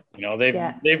 You know,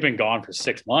 they've been gone for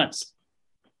 6 months,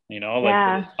 you know,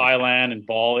 like Thailand and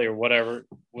Bali or whatever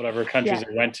countries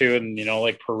they went to, and, you know,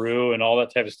 like Peru and all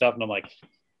that type of stuff. And I'm like,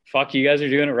 fuck, you guys are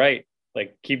doing it right.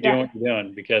 Like keep doing what you're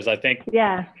doing, because I think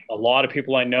a lot of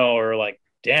people I know are like,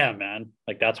 damn, man,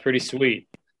 like that's pretty sweet.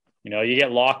 You know, you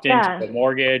get locked into a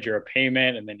mortgage or a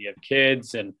payment, and then you have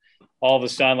kids, and all of a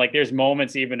sudden, like there's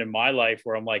moments even in my life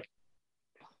where I'm like,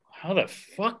 how the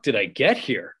fuck did I get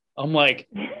here? I'm like,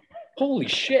 holy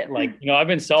shit. Like, you know, I've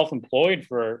been self-employed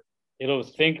for,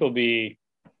 it'll be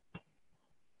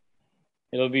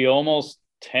almost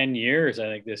 10 years, I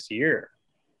think, this year.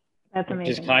 That's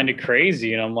amazing. Which is kind of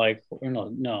crazy. And I'm like,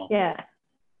 no.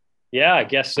 Yeah, I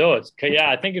guess so.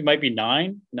 I think it might be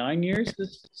nine years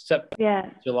this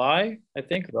July, I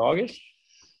think, or August.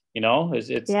 You know,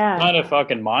 it's kind of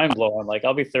fucking mind blowing. Like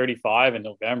I'll be 35 in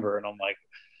November, and I'm like,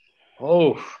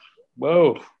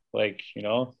 whoa, like, you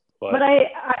know. But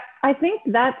I think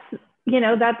that's, you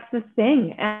know, that's the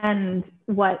thing, and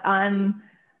what I'm,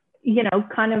 you know,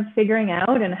 kind of figuring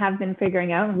out and have been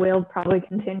figuring out and will probably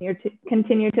continue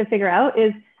to figure out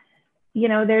is, you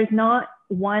know, there's not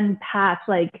one path.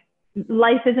 Like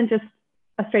life isn't just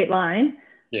a straight line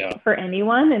for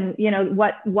anyone. And, you know,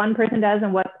 what one person does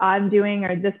and what I'm doing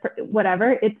or this,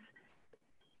 whatever, is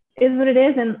what it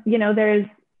is. And, you know, there's,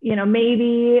 you know,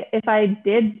 maybe if I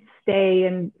did stay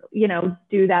and, you know,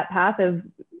 do that path of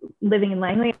living in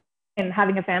Langley and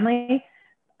having a family,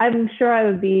 I'm sure I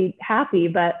would be happy,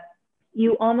 but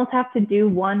you almost have to do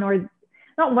one, or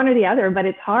not one or the other, but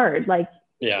it's hard. Like,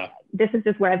 this is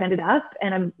just where I've ended up,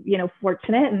 and I'm, you know,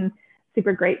 fortunate and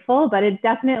super grateful, but it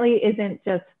definitely isn't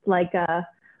just like a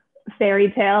fairy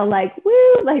tale, like,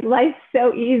 woo, like life's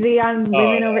so easy, I'm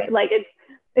living over, like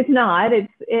it's not,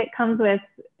 it comes with,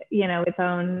 you know, its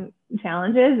own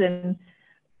challenges. And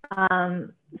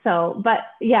so, but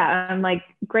yeah, I'm like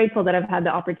grateful that I've had the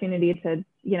opportunity to,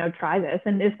 you know, try this.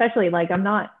 And especially like, I'm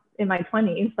not in my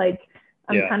 20s, like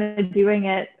I'm kind of doing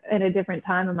it at a different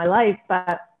time in my life,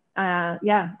 but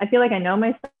I feel like I know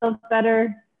myself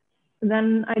better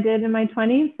than I did in my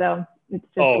 20s. So it's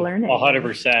just learning.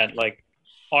 100%. Like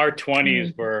our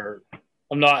 20s were,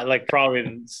 I'm not like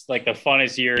probably like the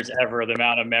funnest years ever. The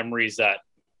amount of memories that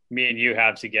me and you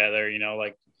have together, you know,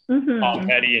 like Tom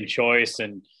Petty and Choice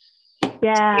and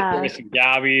and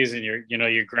Gabby's and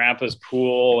your grandpa's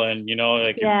pool and, you know,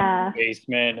 like your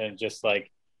basement, and just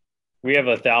like we have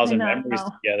 1,000 memories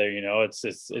together. You know, it's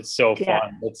so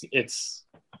fun.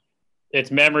 It's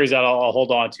memories that I'll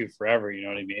hold on to forever. You know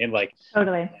what I mean? Like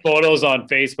photos on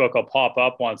Facebook will pop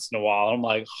up once in a while. I'm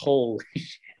like, holy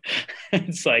shit.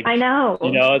 It's like, I know,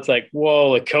 you know, it's like,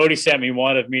 whoa, like Cody sent me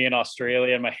one of me in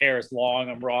Australia and my hair is long.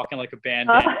 I'm rocking like a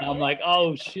bandana. I'm like,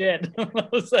 oh shit. I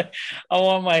was like, I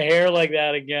want my hair like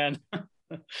that again. I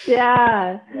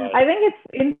think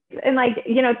it's and like,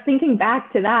 you know, thinking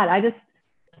back to that,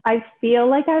 I feel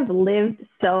like I've lived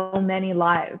so many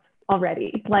lives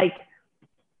already. Like,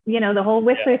 you know, the whole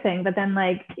Whistler thing, but then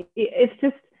like, it's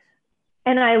just,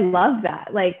 and I love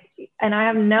that. Like, and I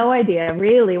have no idea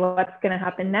really what's going to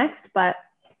happen next, but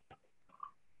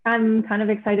I'm kind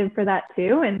of excited for that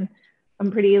too. And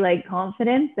I'm pretty like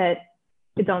confident that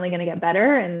it's only going to get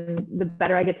better. And the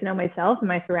better I get to know myself and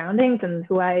my surroundings and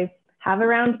who I have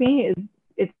around me,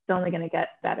 it's only going to get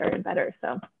better and better.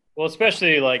 So, well,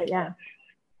 especially like,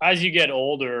 as you get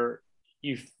older,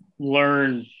 you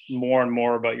learn more and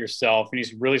more about yourself, and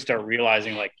you really start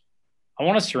realizing like, I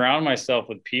want to surround myself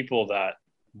with people that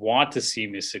want to see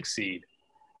me succeed,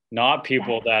 not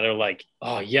people that are like,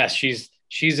 oh yes,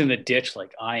 she's in the ditch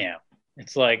like I am.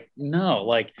 It's like, no,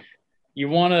 like you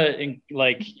want to,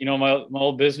 like, you know, my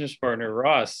old business partner,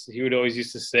 Russ, he would always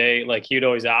used to say, like, he would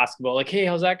always ask about like, hey,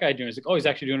 how's that guy doing? He's like, oh, he's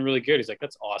actually doing really good. He's like,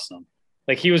 that's awesome.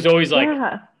 Like he was always like,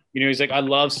 you know, he's like, I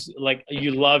love, like,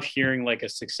 you love hearing like a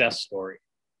success story,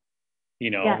 you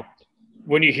know,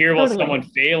 when you hear about someone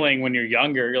failing when you're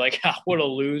younger, you're like, ah, what a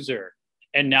loser.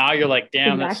 And now you're like,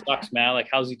 damn, that sucks, man. Like,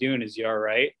 how's he doing? Is he all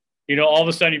right? You know, all of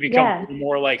a sudden you become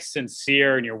more like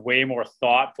sincere and you're way more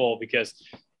thoughtful because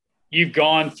you've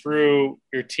gone through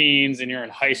your teens and you're in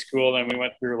high school, and we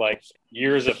went through like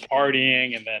years of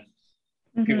partying, and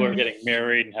then people are getting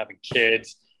married and having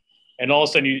kids. And all of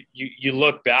a sudden you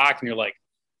look back and you're like,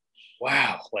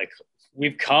 wow, like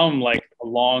we've come like a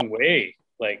long way.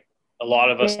 Like a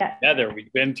lot of us together,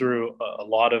 we've been through a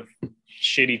lot of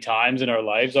shitty times in our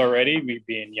lives already, we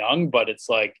being young, but it's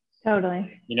like,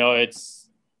 totally, you know, it's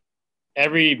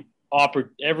every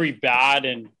bad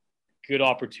and good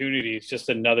opportunity. It's just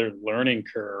another learning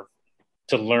curve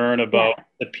to learn about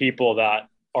the people that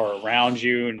are around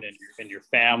you and your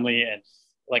family, and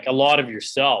like a lot of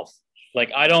yourself.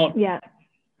 Like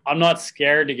I'm not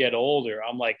scared to get older.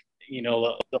 I'm like, you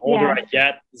know, the older I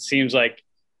get, it seems like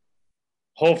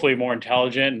hopefully more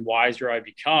intelligent and wiser I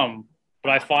become.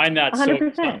 But I find that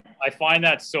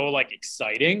 100%. So like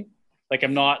exciting. Like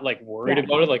I'm not like worried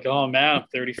about it. Like, oh man, I'm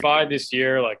 35 this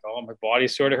year. Like, oh, my body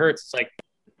sort of hurts. It's like,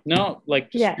 no, like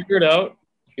just figure it out.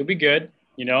 You'll be good.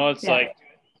 You know, it's like,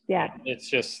 it's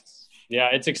just,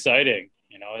 it's exciting.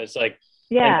 You know, it's like,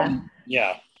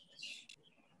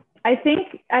 I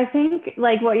think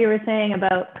like what you were saying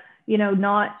about, you know,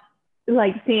 not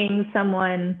like seeing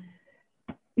someone,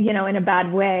 you know, in a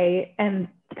bad way and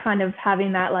kind of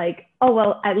having that like, oh,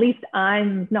 well, at least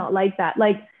I'm not like that.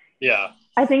 Like,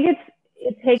 I think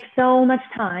it takes so much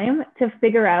time to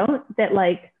figure out that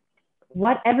like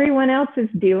what everyone else is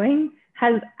doing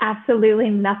has absolutely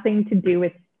nothing to do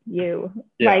with you.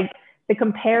 Like the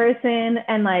comparison,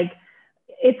 and like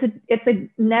it's a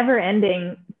never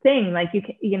ending thing. Like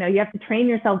you know, you have to train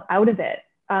yourself out of it.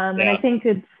 And I think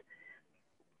it's,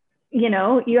 you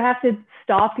know, you have to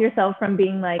stop yourself from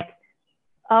being like,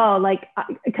 oh, like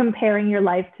comparing your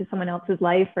life to someone else's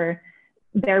life, or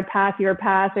their path, your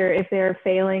path, or if they're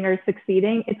failing or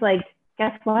succeeding. It's like,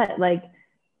 guess what? Like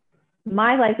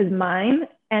my life is mine.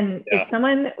 And if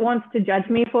someone wants to judge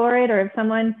me for it, or if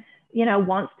someone, you know,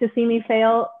 wants to see me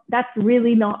fail, that's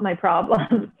really not my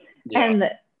problem. And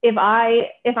if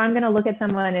I'm going to look at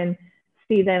someone and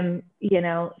see them, you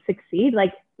know, succeed,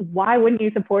 like, why wouldn't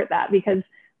you support that? Because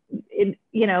it,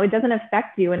 you know, it doesn't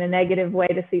affect you in a negative way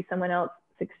to see someone else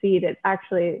succeed. It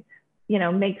actually, you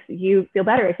know, makes you feel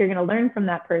better if you're going to learn from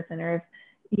that person, or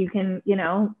if you can, you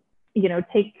know,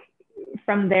 take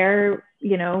from their,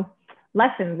 you know,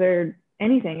 lessons or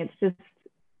anything. It's just,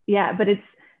 but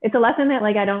it's a lesson that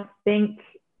like, I don't think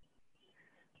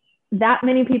that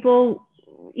many people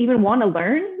even want to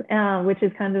learn, which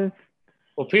is kind of,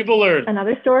 well, people are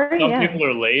another story. Some people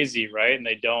are lazy, right? And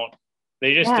they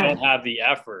just don't have the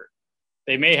effort.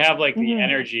 They may have like the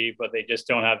energy, but they just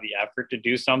don't have the effort to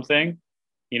do something,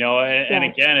 you know? And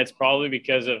again, it's probably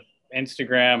because of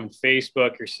Instagram and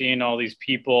Facebook. You're seeing all these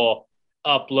people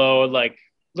upload, like,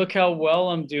 look how well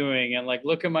I'm doing. And like,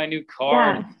 look at my new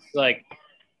car. It's like,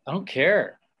 I don't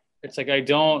care. It's like, I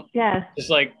don't, it's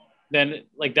like, then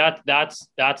like that's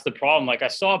the problem. Like I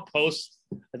saw a post,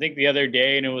 I think the other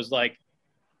day, and it was like,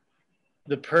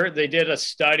 they did a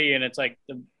study, and it's like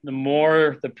the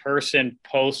more the person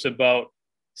posts about,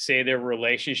 say, their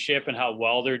relationship and how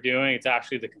well they're doing, it's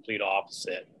actually the complete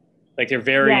opposite. Like they're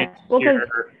very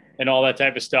insecure and all that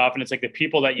type of stuff. And it's like the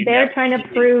people that they're trying to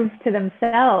prove to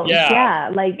themselves.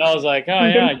 Like I was like,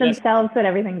 convince themselves that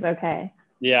everything's okay.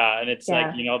 And it's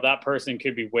like, you know, that person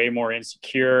could be way more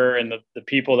insecure, and the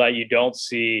people that you don't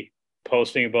see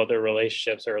posting about their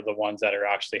relationships are the ones that are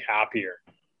actually happier.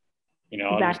 You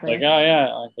know, exactly. I'm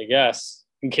just like, I guess.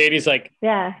 And Katie's like,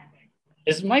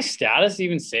 is my status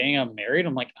even saying I'm married?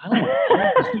 I'm like, I don't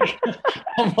know.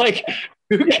 I'm like,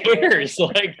 who cares?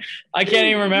 Like, I can't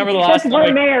even remember the last time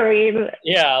we're married.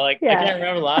 I can't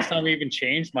remember the last time I even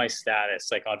changed my status,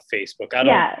 like on Facebook.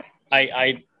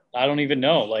 I don't even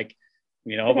know. Like,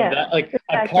 you know, but that, like,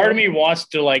 a part of me wants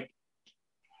to, like,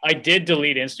 I did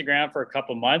delete Instagram for a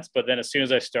couple months, but then as soon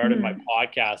as I started my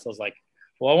podcast, I was like,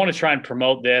 well, I want to try and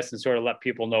promote this and sort of let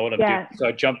people know what I'm doing. So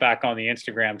I jumped back on the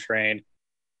Instagram train,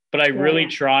 but I really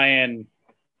try and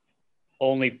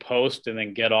only post and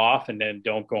then get off, and then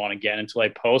don't go on again until I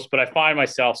post. But I find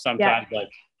myself sometimes like,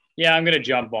 I'm going to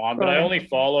jump on, but I only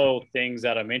follow things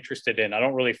that I'm interested in. I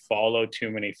don't really follow too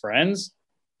many friends,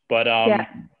 but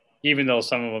even though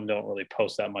some of them don't really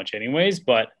post that much anyways,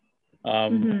 but I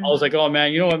was like, oh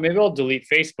man, you know what, maybe I'll delete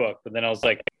Facebook. But then I was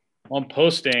like, well, I'm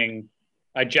posting.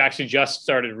 I actually just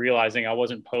started realizing I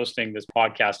wasn't posting this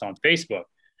podcast on Facebook.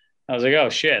 I was like, oh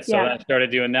shit. So I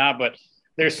started doing that, but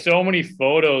there's so many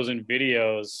photos and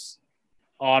videos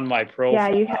on my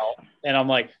profile, and I'm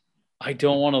like, I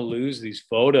don't want to lose these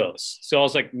photos. So I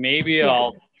was like, maybe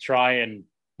I'll try and,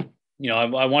 you know,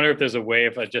 I wonder if there's a way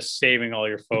of just saving all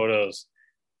your photos,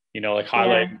 you know, like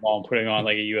highlighting them all and putting on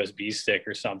like a USB stick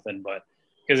or something. But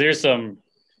because there's some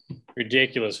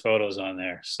ridiculous photos on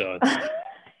there. So it's,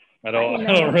 I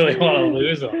don't really want to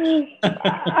lose them.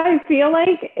 I feel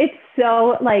like it's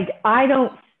so like, I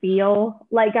don't feel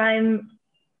like I'm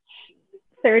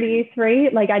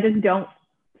 33. Like, I just don't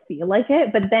feel like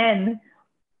it. But then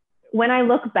when I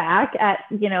look back at,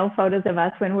 you know, photos of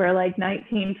us when we're like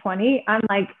 19, 20, I'm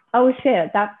like, oh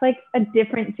shit, that's like a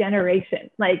different generation.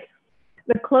 Like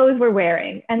the clothes we're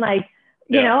wearing and like,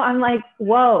 you know, I'm like,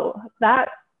 whoa, that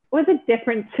was a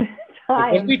different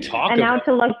time. What we talk and now about?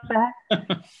 To look back,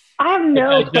 I have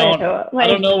no clue. I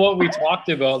don't know what we talked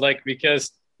about, like,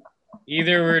 because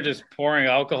either we're just pouring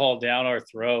alcohol down our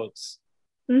throats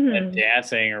and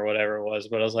dancing or whatever it was,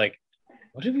 but I was like,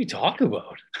 what did we talk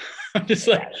about? I'm just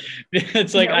like,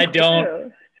 it's like, I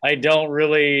don't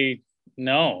really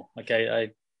know. Like,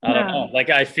 I don't know. Like,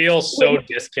 I feel so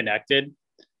disconnected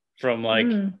from like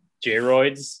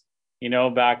J-roids, you know,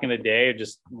 back in the day,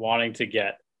 just wanting to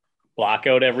get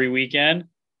blackout every weekend.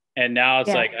 And now it's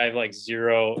like, I have like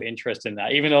zero interest in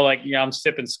that, even though like, you know, I'm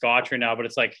sipping scotch right now, but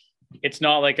it's like, it's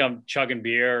not like I'm chugging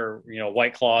beer or, you know,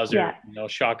 White Claws or, you know,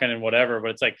 shotgun and whatever,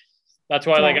 but it's like, that's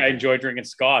why like I enjoy drinking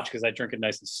scotch, because I drink it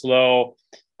nice and slow.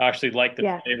 I actually like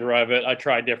the flavor of it. I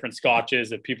try different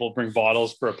scotches. If people bring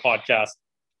bottles for a podcast,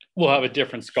 we'll have a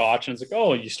different scotch. And it's like,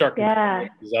 oh, you start comparing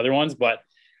these other ones. But,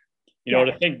 you know,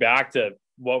 to think back to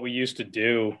what we used to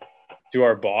do to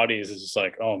our bodies is just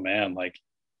like, oh man, like,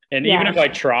 and even if I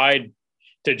tried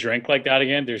to drink like that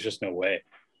again, there's just no way.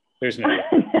 There's no way.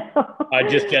 I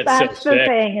just get so sick. That's the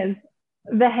thing, is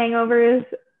the hangovers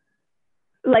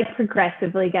like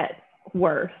progressively get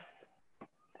worse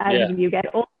as you get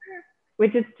older,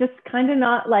 which is just kind of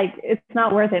not like, it's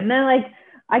not worth it. And then like,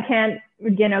 I can't,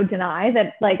 you know, deny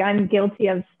that like I'm guilty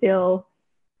of still,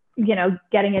 you know,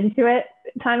 getting into it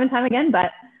time and time again,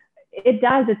 but it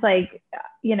does. It's like,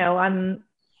 you know, I'm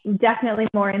definitely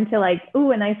more into like,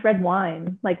 ooh, a nice red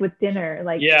wine, like with dinner,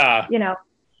 like, you know,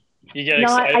 you get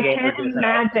excited. I can't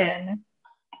imagine.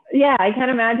 I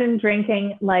can't imagine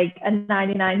drinking like a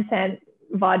 99-cent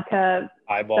vodka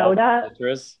soda.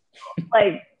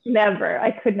 Like never.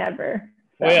 I could never.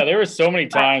 So. Well, yeah, there were so many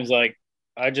times like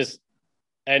I just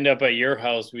end up at your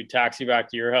house. We'd taxi back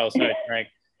to your house and I drank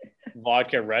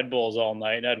vodka Red Bulls all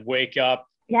night. And I'd wake up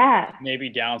maybe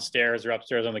downstairs or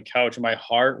upstairs on the couch, and my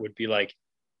heart would be like,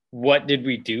 what did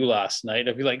we do last night?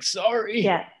 I'd be like, sorry,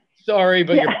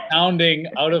 but you're pounding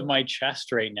out of my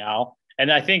chest right now.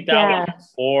 And I think that was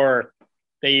before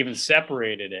they even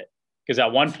separated it. Because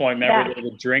at one point, remember, they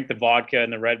would drink the vodka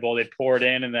and the Red Bull, they'd pour it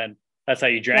in, and then that's how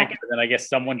you drank it. And then I guess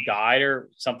someone died or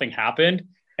something happened,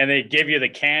 and they give you the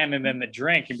can and then the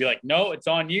drink and be like, no, it's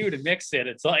on you to mix it.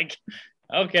 It's like,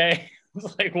 okay.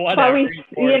 It's like, whatever.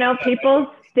 But you know,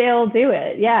 people still do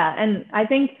it. Yeah. And I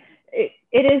think it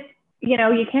is, you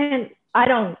know, you can't, I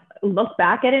don't look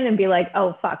back at it and be like,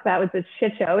 oh, fuck, that was a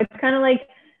shit show. It's kind of like,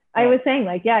 I was saying,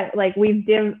 like, like we've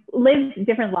lived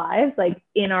different lives, like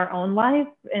in our own life.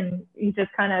 And you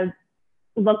just kind of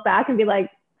look back and be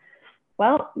like,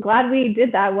 well, glad we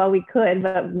did that while we could,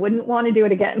 but wouldn't want to do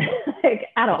it again, like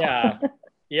at all. Yeah.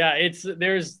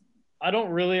 I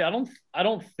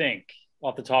don't think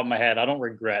off the top of my head, I don't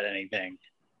regret anything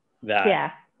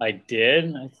that I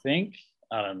did. I think,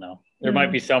 I don't know. There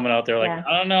might be someone out there like,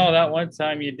 I don't know, that one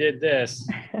time you did this.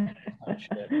 Oh,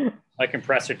 shit. My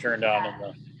compressor turned on in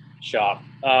the shop.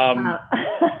 I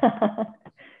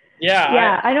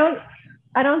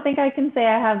don't think I can say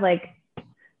I have like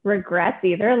regrets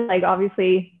either. Like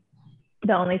obviously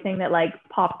the only thing that like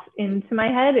popped into my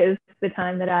head is the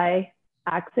time that I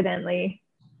accidentally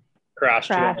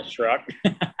crashed a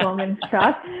woman's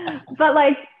truck. But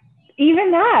like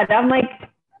even that, I'm like,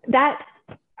 that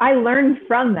I learned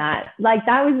from that. Like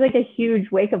that was like a huge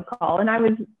wake-up call, and I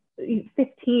was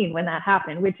 15 when that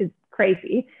happened, which is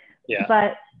crazy.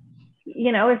 But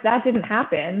you know, if that didn't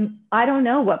happen, I don't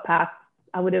know what path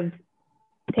I would have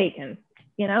taken.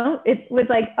 You know, it was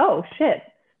like, oh shit.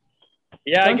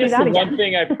 I guess the one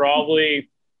thing I probably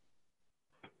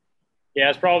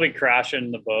it's probably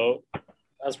crashing the boat.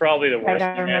 That's probably the worst.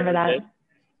 I remember that.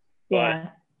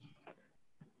 But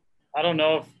I don't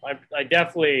know if I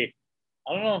definitely,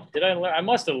 I don't know. Did I learn? I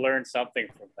must have learned something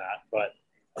from that, but.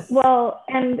 Well,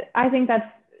 and I think that's,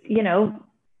 you know,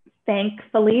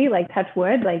 thankfully, like touch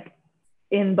wood, like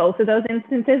in both of those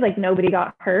instances, like nobody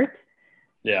got hurt.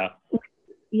 Yeah.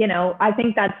 You know, I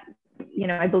think that's, you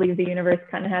know, I believe the universe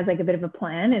kind of has like a bit of a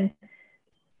plan, and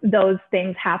those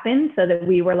things happen so that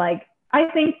we were like, I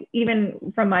think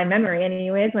even from my memory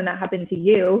anyways, when that happened to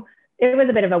you, it was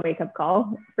a bit of a wake-up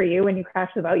call for you when you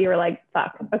crashed the boat. You were like,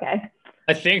 fuck, okay.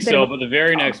 I think so, but the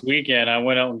very next weekend I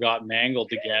went out and got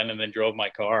mangled again and then drove my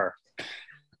car.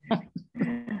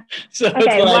 So okay, it's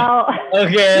like, well,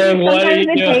 okay, what are you sometimes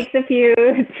it doing? takes a few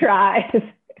tries.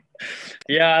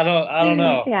 Yeah, I don't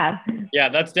know. Yeah. Yeah,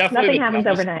 that's definitely Nothing the happens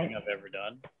dumbest overnight. thing I've ever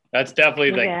done. That's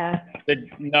definitely like Yeah. the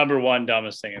number one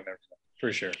dumbest thing I've ever done,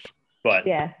 for sure. But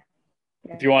Yeah.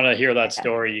 if you want to hear that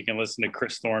story, you can listen to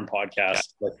Chris Thorne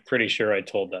podcast. I'm pretty sure I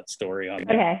told that story on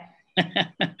there. Okay.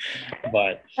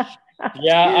 But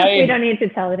yeah, we don't need to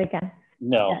tell it again.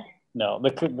 No.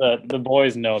 The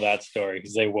boys know that story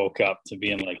because they woke up to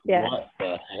being like, what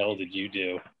the hell did you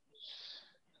do?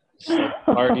 Just like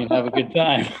party and have a good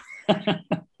time.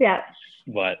 Yeah.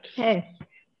 But hey.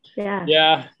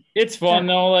 Yeah, it's fun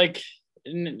though. Like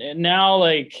now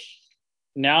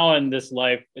in this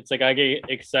life, it's like I get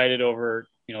excited over,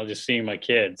 just seeing my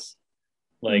kids.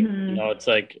 Like, it's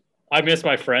like I miss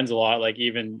my friends a lot. Like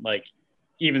even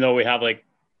though we have like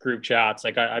group chats,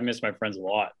 like I miss my friends a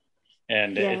lot.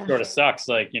 And it sort of sucks.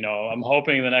 Like, I'm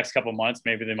hoping in the next couple of months,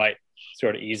 maybe they might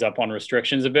sort of ease up on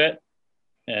restrictions a bit.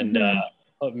 And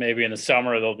maybe in the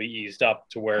summer, they'll be eased up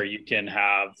to where you can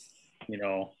have,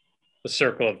 a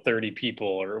circle of 30 people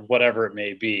or whatever it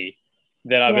may be.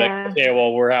 Then I'll be like, okay,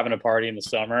 well, we're having a party in the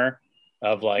summer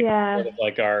of like, sort of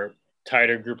like our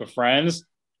tighter group of friends,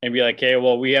 and be like, okay,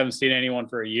 well, we haven't seen anyone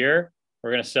for a year.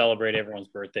 We're going to celebrate everyone's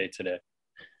birthday today.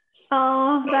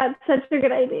 Oh, that's such a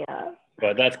good idea.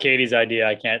 But that's Katie's idea.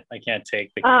 I can't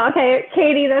take the. Oh, okay,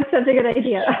 Katie, that's such a good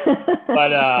idea.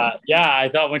 But I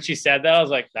thought when she said that, I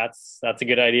was like, that's a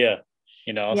good idea.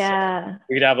 Yeah. So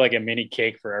we could have like a mini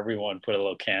cake for everyone, put a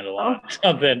little candle on it,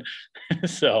 something.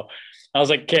 So I was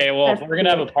like, okay, well, if we're gonna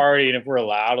have a party and if we're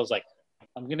allowed, I was like,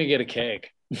 I'm gonna get a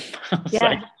cake. I was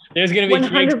like, there's gonna be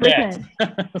 100%.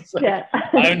 Cakes. Like, I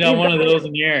haven't done one of those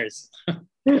in years.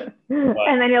 And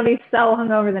then you'll be so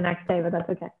hungover the next day, but that's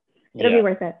okay. It'll be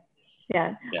worth it.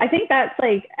 Yeah. I think that's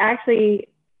like actually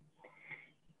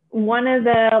one of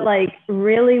the like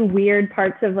really weird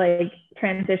parts of like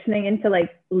transitioning into like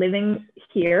living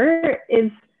here is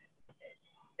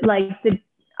like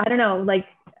I don't know, like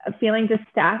feeling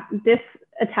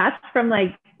disattached from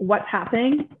like what's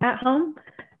happening at home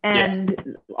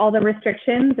and all the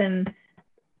restrictions, and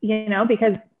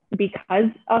because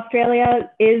Australia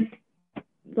is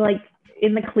like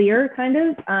in the clear kind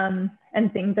of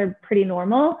and things are pretty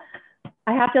normal,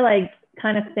 I have to like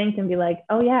kind of think and be like,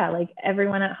 oh yeah, like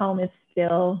everyone at home is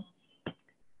still,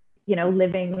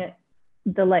 living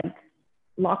the like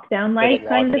lockdown life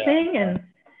kind of thing. And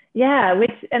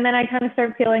and then I kind of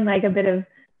start feeling like a bit of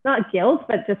not guilt,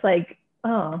 but just like,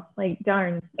 oh, like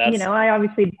darn, I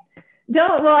obviously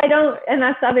I don't, and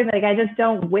that's the other thing, like I just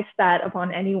don't wish that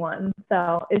upon anyone.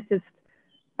 So it's just,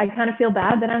 I kind of feel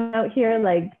bad that I'm out here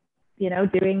like,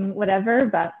 doing whatever,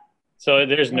 but. So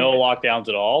there's no lockdowns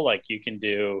at all? Like you can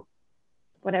do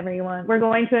whatever you want. We're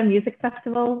going to a music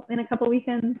festival in a couple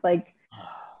weekends. Like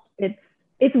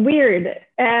it's weird.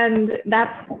 And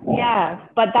that's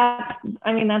but that's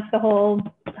the whole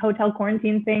hotel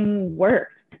quarantine thing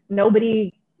works.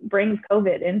 Nobody brings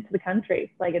COVID into the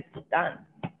country. Like it's done.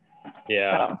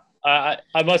 Yeah. So.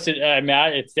 I must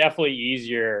admit, it's definitely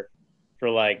easier for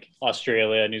like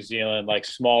Australia, New Zealand, like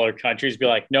smaller countries be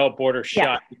like, no, border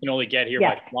shut. You can only get here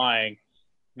by flying.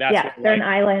 That's they're an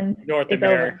island. North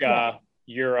America,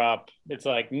 Europe. It's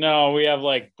like, no, we have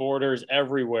like borders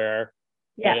everywhere.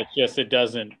 Yeah.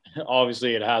 And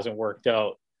obviously it hasn't worked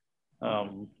out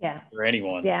for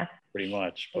anyone. Yeah. Pretty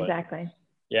much. But, exactly.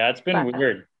 Yeah, it's been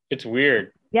weird. It's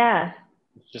weird. Yeah.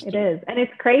 It is. And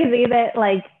it's crazy that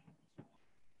like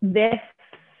this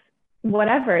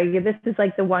is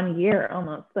like the 1 year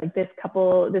almost, like this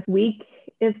week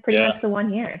is pretty much the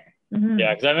 1 year. Mm-hmm.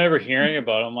 Yeah, because I remember hearing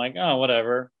about it. I'm like, oh,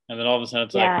 whatever. And then all of a sudden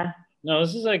it's like, no,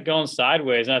 this is like going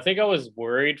sideways. And I think I was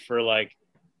worried for like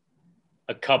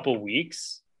a couple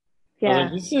weeks. I was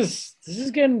like, this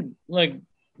is getting like,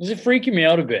 this is freaking me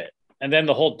out a bit. And then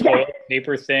the whole toilet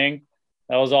paper thing,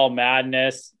 that was all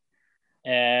madness.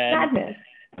 And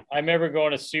I remember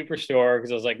going to Superstore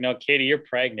because I was like, no, Katie, you're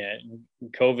pregnant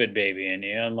and COVID baby in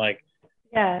you. I'm like,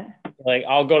 like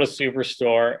I'll go to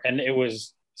Superstore, and it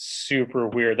was super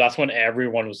weird. That's when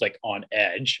everyone was like on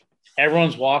edge.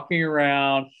 Everyone's walking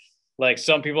around. Like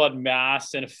some people had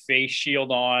masks and a face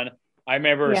shield on. I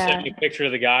remember sending a picture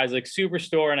of the guys like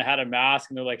Superstore, and I had a mask,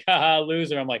 and they're like, haha,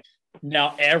 loser. I'm like,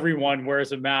 now everyone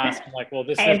wears a mask. I'm like, well,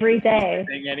 this every day.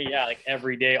 Like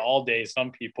every day, all day,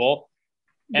 some people.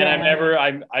 And I remember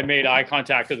I made eye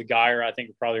contact with a guy, or I think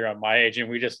probably around my age, and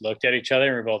we just looked at each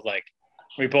other, and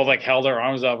we both held our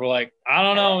arms up. We're like, I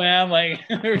don't know, man. Like,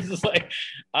 we're just like,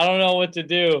 I don't know what to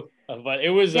do. But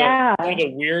it was one of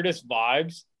the weirdest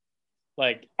vibes,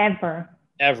 like ever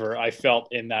I felt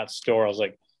in that store. I was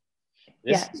like,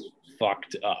 this is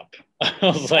fucked up. I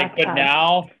was like, but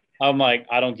now I'm like,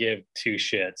 I don't give two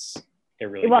shits. It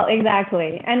really well,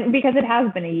 exactly. And because it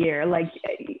has been a year, like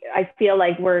I feel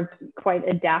like we're quite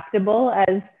adaptable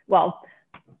as well.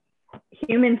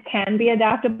 Humans can be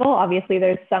adaptable. Obviously,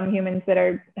 there's some humans that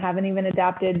haven't even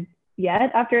adapted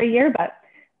yet after a year, but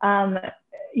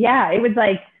yeah, it was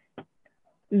like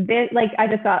I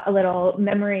just got a little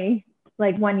memory.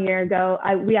 Like 1 year ago,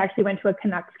 we actually went to a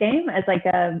Canucks game as like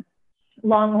a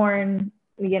Longhorn,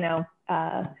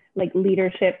 like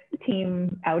leadership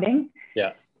team outing.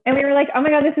 Yeah. And we were like, oh my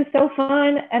God, this is so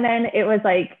fun. And then it was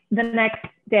like the next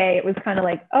day, it was kind of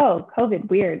like, oh, COVID,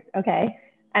 weird. Okay.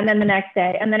 And then the next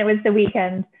day, and then it was the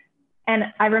weekend. And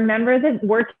I remember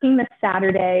working the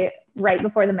Saturday right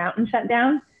before the mountain shut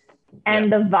down.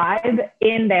 And the vibe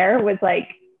in there was like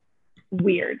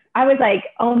weird. I was like,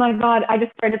 oh my God. I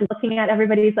just started looking at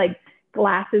everybody's like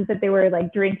glasses that they were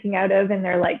like drinking out of and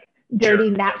their like dirty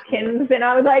napkins. And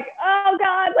I was like, oh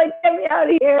God, like get me out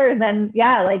of here. And then,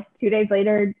 like 2 days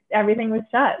later, everything was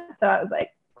shut. So I was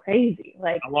like crazy.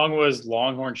 Like, how long was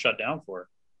Longhorn shut down for?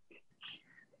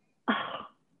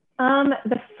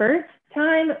 The first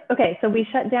time, okay, so we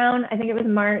shut down, I think it was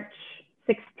March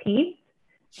 16th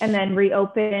and then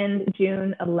reopened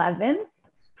June 11th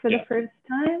for the first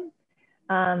time.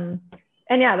 And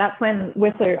that's when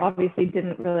Whistler obviously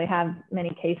didn't really have many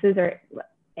cases or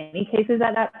any cases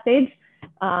at that stage.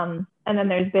 And then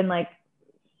there's been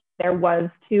there was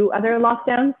 2 other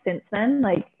lockdowns since then,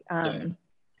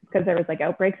 because there was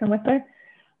outbreaks in Whistler.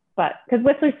 But because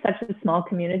Whistler's such a small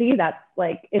community, that's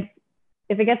like, if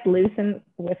it gets loose in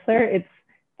Whistler,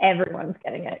 everyone's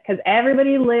getting it because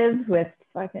everybody lives with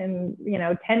fucking,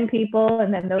 10 people.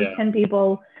 And then those 10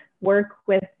 people work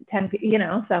with 10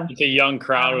 people, so. It's a young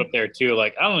crowd up there too.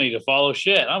 Like, I don't need to follow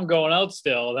shit. I'm going out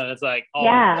still. Then it's like,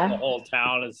 the whole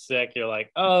town is sick. You're like,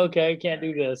 oh, okay, can't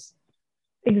do this.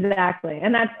 Exactly.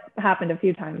 And that's happened a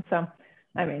few times. So,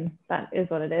 I mean, that is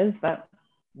what it is, but.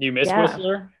 You miss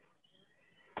Whistler?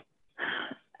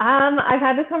 I've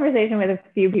had this conversation with a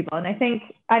few people, and I think,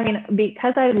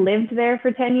 because I lived there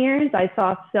for 10 years, I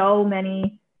saw so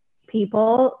many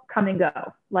people come and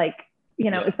go,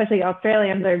 especially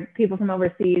Australians or people from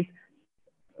overseas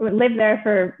live there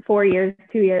for 4 years,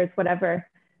 2 years, whatever,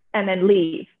 and then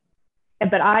leave.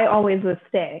 But I always was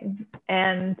staying.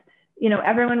 And,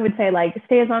 everyone would say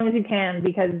stay as long as you can,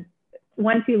 because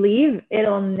once you leave,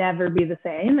 it'll never be the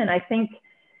same. And I think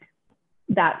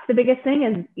that's the biggest thing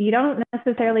is you don't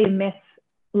necessarily miss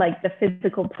the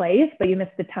physical place, but you miss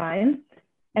the time.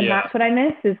 And that's what I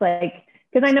miss is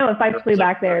because I know if I flew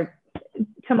back there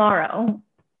tomorrow,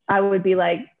 I would be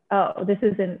like, oh, this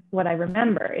isn't what I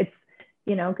remember. It's,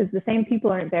 because the same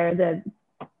people aren't there,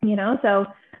 so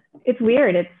it's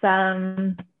weird.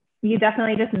 It's, you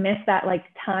definitely just miss that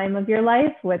time of your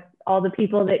life with all the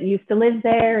people that used to live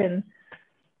there. And,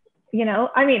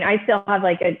 I still have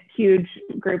a huge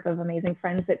group of amazing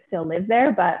friends that still live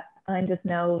there, but I just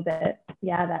know that,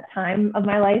 that time of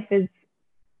my life is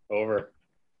over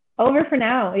for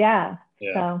now. Yeah.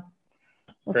 So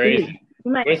crazy.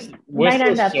 We might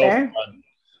end up there. Fun.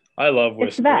 I love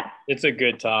Whistler. It's a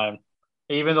good time.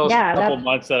 Even those couple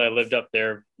months that I lived up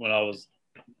there when I was,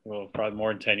 probably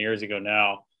more than 10 years ago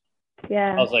now.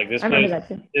 Yeah. I was like,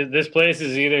 this place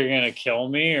is either going to kill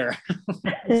me or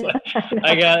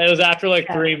it was after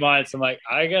 3 months. I'm like,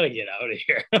 I got to get out of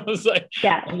here. I was like,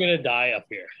 I'm going to die up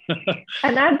here.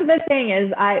 And that's the thing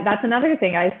is that's another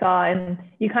thing I saw. And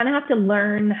you kind of have to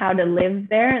learn how to live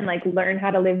there and learn how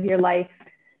to live your life,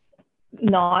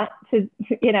 not to,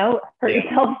 hurt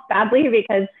yourself badly,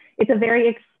 because it's a very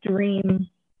extreme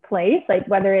place,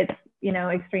 whether it's,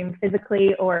 extreme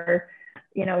physically or,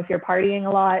 if you're partying a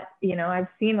lot, I've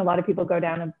seen a lot of people go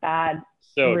down a bad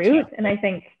route. And I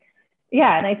think,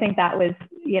 that was,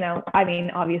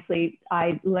 obviously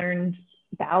I learned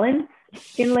balance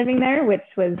in living there, which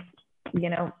was,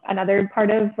 another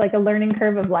part of a learning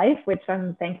curve of life, which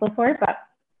I'm thankful for. But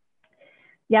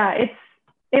it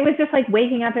was just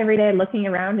waking up every day, looking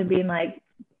around and being like,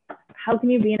 how can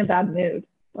you be in a bad mood?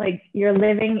 You're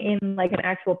living in an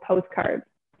actual postcard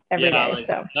every day.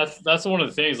 So that's one of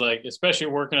the things, especially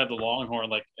working at the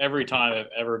Longhorn, every time I've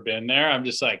ever been there, I'm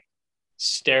just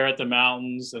stare at the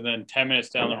mountains, and then 10 minutes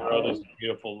down the road, there's a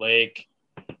beautiful lake.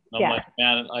 And I'm like,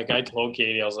 man, I told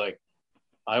Katie, I was like,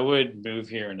 I would move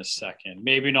here in a second.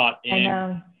 Maybe not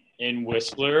in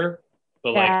Whistler,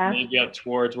 but maybe up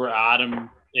towards where Adam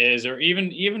is, or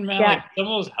even man, some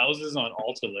of those houses on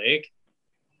Alta Lake,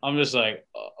 I'm just like,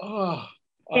 oh,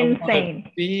 insane.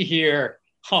 I be here.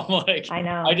 I'm like, I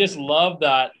know. I just love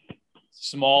that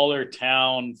smaller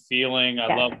town feeling.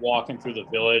 I love walking through the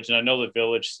village, and I know the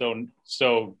village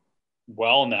so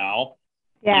well now.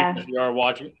 Yeah. Even if you are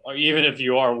watching, or even if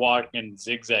you are walking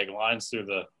zigzag lines through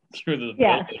the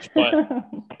village, but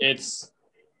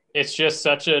it's just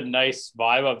such a nice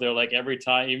vibe up there. Like every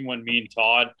time, even when me and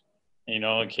Todd,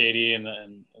 and Katie and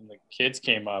the kids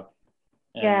came up,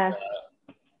 and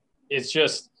it's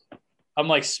just, I'm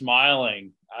like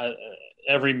smiling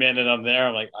every minute I'm there.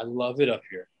 I'm like, I love it up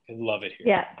here. I love it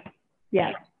here.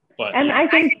 Yeah. But I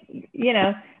think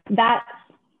that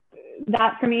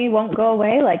for me won't go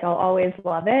away. Like I'll always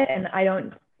love it, and I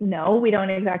don't know. We don't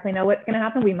exactly know what's going to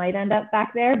happen. We might end up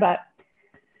back there, but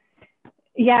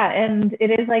yeah, and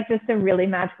it is like just a really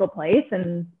magical place,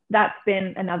 and that's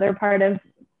been another part of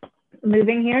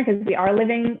moving here, because we are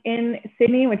living in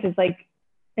Sydney, which is like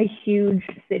a huge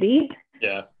city.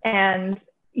 Yeah. And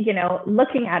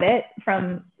looking at it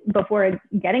from before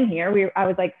getting here, I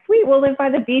was like, sweet, we'll live by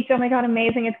the beach. Oh my God,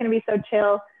 amazing. It's going to be so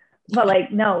chill. But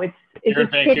like, no, it's a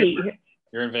city.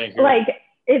 You're in Vancouver. Like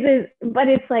it is, but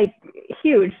it's like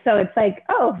huge. So it's like,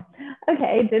 oh,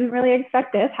 okay, didn't really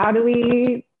expect this. How do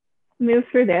we move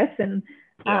through this? And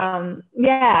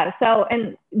so,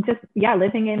 and just,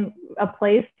 living in a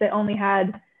place that only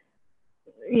had,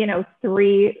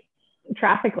 3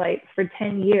 traffic lights for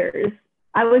 10 years.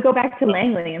 I would go back to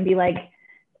Langley and be like,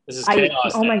 this is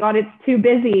chaos. Oh my God, it's too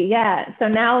busy. Yeah. So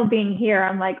now being here,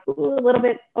 I'm like a little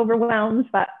bit overwhelmed,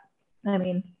 but I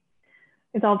mean,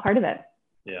 it's all part of it.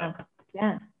 Yeah.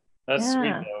 Yeah. That's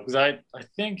sweet though. Cause I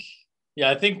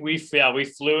think we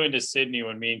flew into Sydney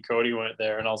when me and Cody went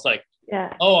there, and I was like,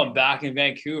 oh, I'm back in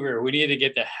Vancouver. We need to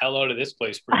get the hell out of this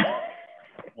place. But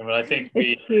I think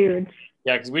it's huge.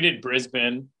 Yeah. Cause we did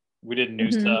Brisbane. We did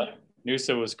Noosa. Mm-hmm.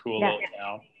 Noosa was cool little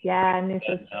town. Yeah.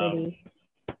 Noosa's pretty.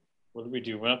 What did we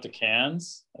do? Went up to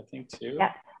Cairns, I think too.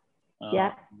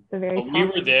 Yeah. The very top. We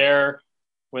were there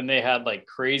when they had like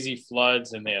crazy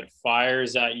floods and they had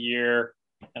fires that year,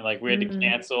 and like we had to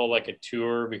cancel like a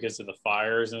tour because of the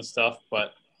fires and stuff.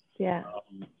 But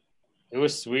it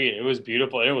was sweet. It was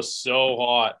beautiful. And it was so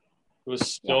hot. It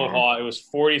was so hot. It was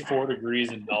 44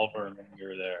 degrees in Melbourne when we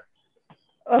were there.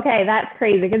 Okay, that's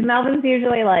crazy, because Melbourne's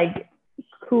usually like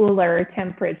cooler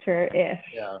temperature-ish.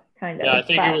 Yeah. Kind of. Yeah, I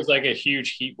think it was like a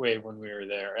huge heat wave when we were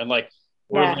there. And like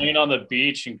we're laying on the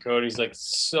beach and Cody's like,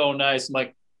 so nice. I'm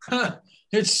like,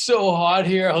 it's so hot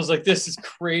here. I was like, this is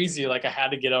crazy. Like I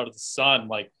had to get out of the sun.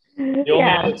 Like the only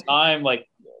other time, like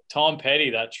Tom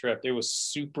Petty, that trip, it was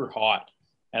super hot.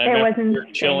 And I remember we were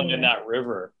chilling in that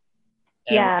river.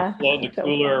 And we were floating the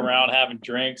cooler around having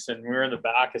drinks, and we were in the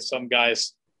back of some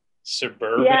guy's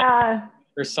Suburban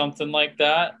or something like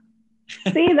that.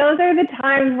 See, those are the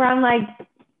times where I'm like,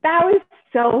 that was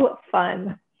so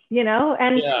fun,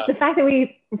 and the fact that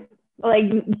we like,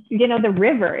 the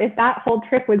river, if that whole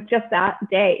trip was just that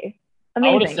day, amazing.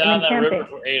 I would have sat on that river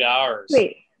for 8 hours.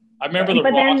 Wait, I remember the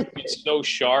rocks being so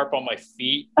sharp on my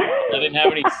feet. I didn't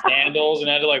have any sandals, and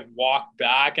I had to like walk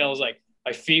back, and I was like,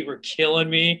 my feet were killing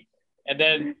me. And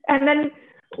then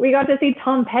we got to see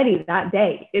Tom Petty that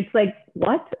day. It's like,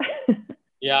 what?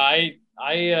 Yeah,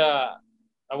 I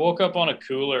woke up on a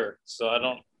cooler, so I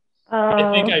don't.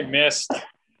 I think I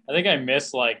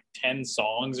missed like 10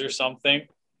 songs or something,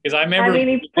 because I remember. I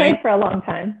mean, he played for a long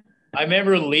time. I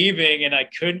remember leaving, and I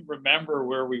couldn't remember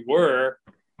where we were,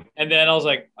 and then I was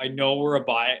like, I know we're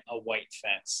by a white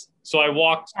fence, so I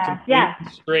walked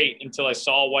straight until I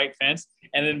saw a white fence,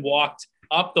 and then walked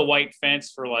up the white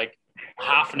fence for like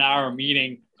half an hour,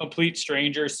 meeting complete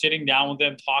strangers, sitting down with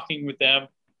them, talking with them.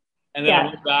 And then I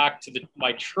went back to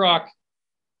my truck,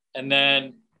 and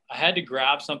then I had to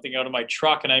grab something out of my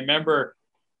truck. And I remember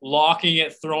locking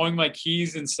it, throwing my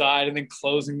keys inside, and then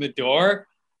closing the door.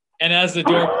 And as the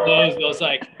door closed, I was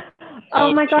like,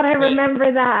 oh my God, I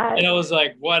remember that. And I was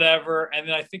like, whatever. And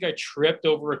then I think I tripped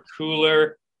over a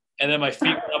cooler, and then my feet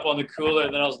went up on the cooler,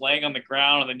 and then I was laying on the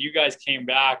ground. And then you guys came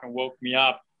back and woke me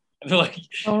up. And they're like,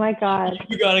 oh my God,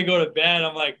 you got to go to bed.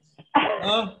 I'm like,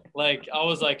 huh? Like, I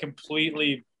was like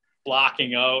completely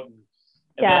blacking out. And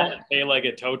then I pay like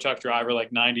a tow truck driver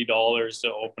like $90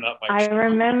 to open up my truck. I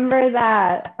remember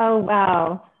that. Oh,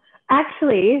 wow.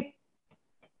 Actually,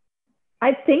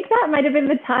 I think that might have been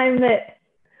the time that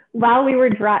while we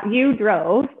were you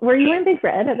drove. Were you in Big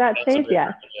Red at that stage?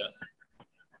 Yeah.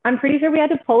 I'm pretty sure we had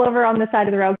to pull over on the side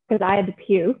of the road because I had to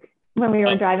puke when we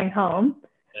were driving home.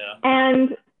 Yeah.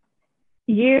 And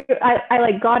I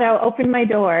like got out, opened my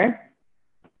door.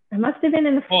 I must have been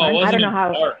in the front. I don't know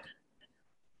how. Dark.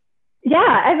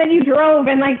 Yeah, and then you drove,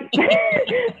 and like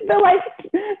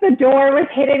the door was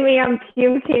hitting me. I'm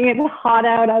puking. It's hot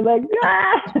out. I was like,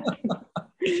 ah.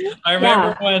 I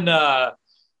remember when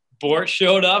Bort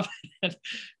showed up and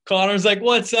Connor's like,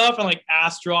 what's up? And like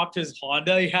ass dropped his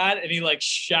Honda he had, and he like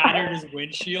shattered his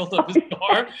windshield of his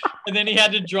car. And then he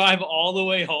had to drive all the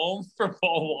way home from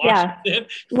Washington. Yeah.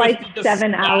 Like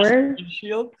 7 hours.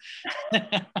 Windshield.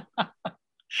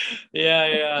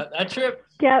 Yeah. That trip.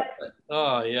 Yep.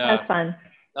 Oh yeah. That's fun.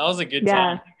 That was a good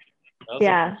time.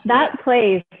 That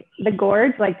place, the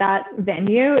Gorge, like that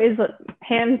venue is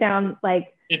hands down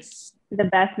like it's the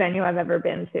best venue I've ever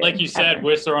been to. Like you said,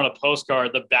 Whistler on a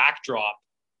postcard, the backdrop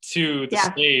to the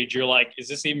stage, you're like, is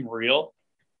this even real?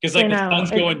 Because like the sun's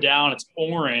going down, it's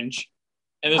orange,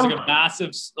 and there's like a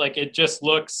massive, like it just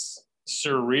looks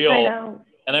surreal. I know.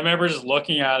 And I remember just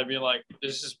looking at it and being like,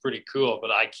 this is pretty cool,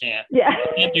 but I can't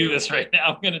do this right now.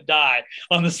 I'm going to die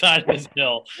on the side of this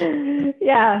hill.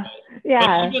 Yeah.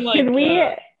 Even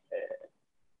like,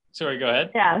 sorry, go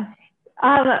ahead. Yeah.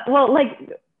 Well, like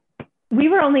we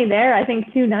were only there, I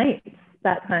think 2 nights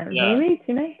that time. Yeah. Maybe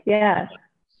 2 nights. Yeah.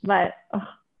 But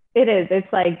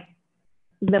it's like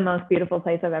the most beautiful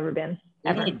place I've ever been.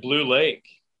 Even the Blue Lake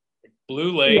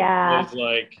was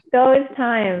like those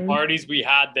times parties we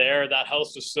had there. That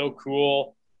house was so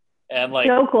cool. And like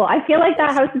so cool. I feel like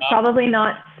that house is probably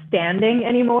not standing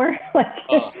anymore. Like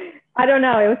I don't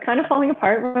know. It was kind of falling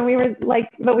apart when we were like,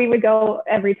 but we would go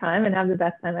every time and have the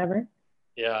best time ever.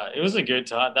 Yeah, it was a good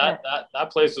time.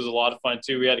 That place was a lot of fun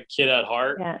too. We had a Kid at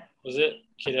Heart. Yeah. Was it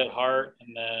Kid at Heart?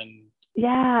 And then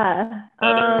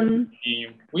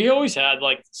theme. We always had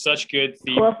like such good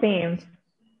themes. Cool themes.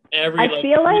 I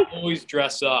feel like we always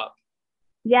dress up.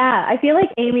 Yeah, I feel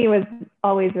like Amy was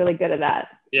always really good at that.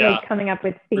 Yeah, like coming up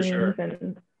with themes sure.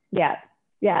 And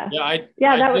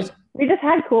we just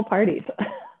had cool parties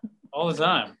all the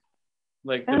time.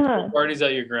 Like the pool parties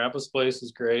at your grandpa's place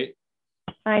was great.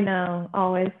 I know,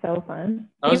 always so fun.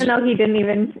 Even though he didn't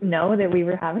even know that we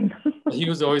were having them. He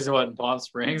was always in Palm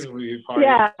Springs when we party.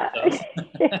 Yeah,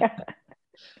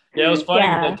 it was funny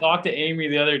because I talked to Amy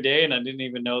the other day and I didn't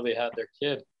even know they had their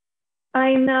kid.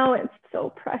 I know, it's so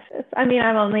precious. I mean,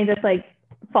 I'm only just like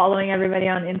following everybody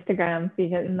on Instagram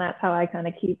and that's how I kind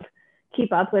of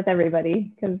keep up with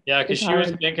everybody. Because she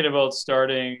was thinking about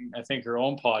starting, I think, her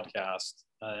own podcast,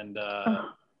 and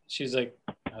she's like,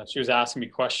 she was asking me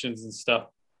questions and stuff,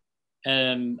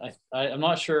 and I'm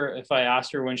not sure if I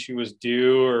asked her when she was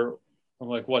due or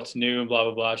like what's new and blah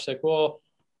blah blah. She's like, well,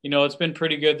 it's been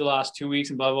pretty good the last 2 weeks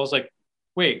and blah blah. I was like,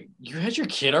 wait, you had your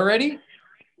kid already?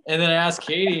 And then I asked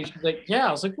Katie, and she's like, yeah.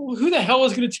 I was like, well, who the hell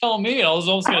was going to tell me? And I was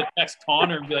almost going to text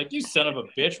Connor and be like, you son of a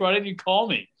bitch, why didn't you call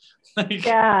me? Like,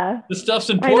 this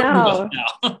stuff's important to us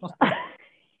now.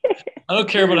 I don't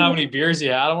care about how many beers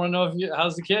you had. I want to know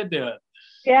how's the kid doing?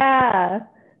 Yeah,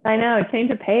 I know.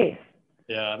 Change of pace.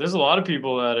 Yeah, there's a lot of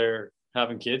people that are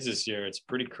having kids this year. It's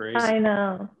pretty crazy. I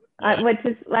know. Which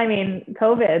is, I mean,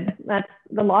 COVID, that's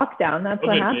the lockdown. That's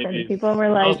what happened. Babies. People were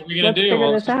like, what are we going to do?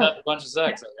 Well, just have a bunch of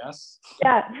sex, I guess.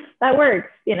 Yeah, that works,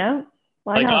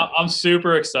 Why not? I'm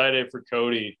super excited for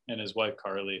Cody and his wife,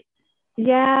 Carly.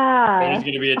 Yeah. Cody's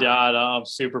going to be a dad. I'm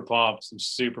super pumped. I'm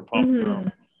super pumped for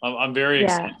him. I'm very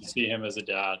excited to see him as a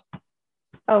dad.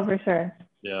 Oh, for sure.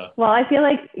 Yeah. Well, I feel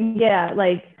like,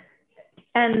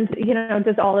 and,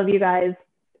 just all of you guys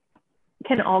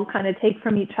can all kind of take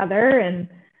from each other and,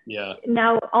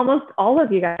 now almost all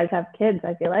of you guys have kids,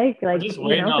 I feel like. We're just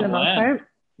waiting on Len.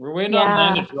 We're waiting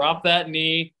on Len to drop that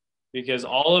knee because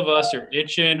all of us are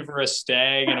itching for a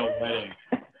stag and a wedding.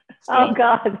 So. Oh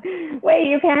God. Wait,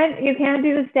 you can't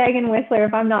do the stag in Whistler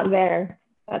if I'm not there.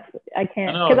 I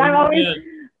can't. Because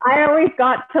I always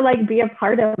got to like be a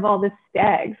part of all the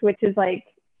stags, which is like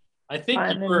I think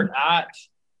you were at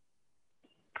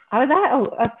I was at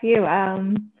a few.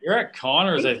 You're at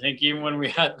Connor's, I think, even when we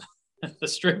had the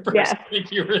strippers. Yes. I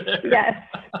think you were there.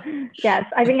 Yes.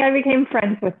 I think I became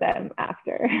friends with them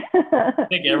after. I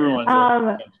think everyone's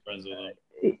friends with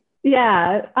them.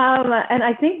 Yeah. And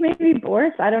I think maybe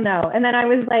Boris, I don't know. And then I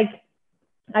was like,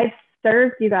 I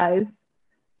served you guys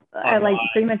at like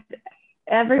pretty much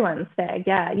everyone's stag.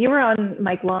 Yeah. You were on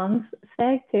Mike Long's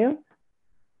stag too?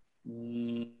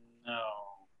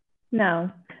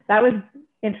 No. That was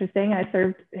interesting. I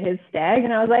served his stag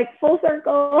and I was like, full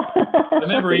circle. I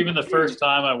remember even the first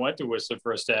time I went to Whistler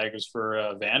for a stag was for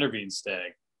a Vanderveen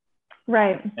stag.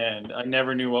 Right. And I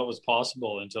never knew what was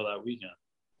possible until that weekend.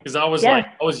 Because I was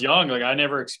young. Like I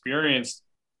never experienced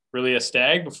really a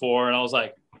stag before. And I was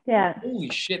like, holy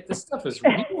shit, this stuff is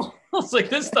real. I was like,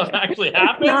 this stuff actually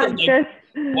happens. Not just,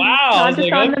 wow. Not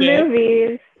just on the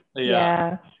movies.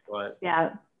 Yeah. But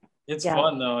it's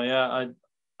fun though. Yeah.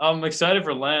 I'm excited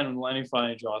for Len when Lenny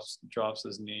finally drops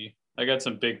his knee. I got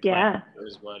some big plans for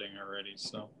his wedding already.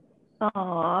 So.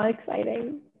 Aw,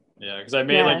 exciting. Yeah, because I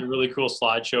made like a really cool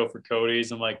slideshow for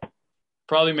Cody's and like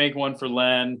probably make one for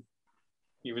Len,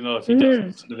 even though if he doesn't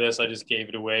listen to this, I just gave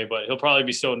it away. But he'll probably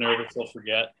be so nervous he'll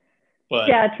forget. But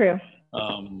yeah, true.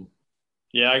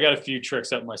 Yeah, I got a few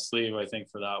tricks up my sleeve, I think,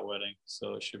 for that wedding,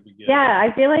 so it should be good. Yeah,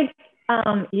 I feel like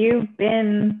you've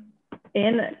been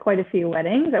in quite a few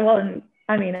weddings. Well,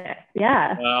 I mean,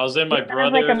 yeah. I was in my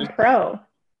brother's. Like a pro.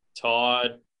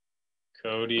 Todd,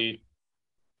 Cody.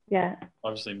 Yeah.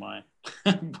 Obviously mine.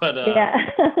 But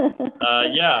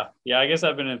yeah. Yeah, I guess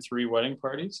I've been in 3 wedding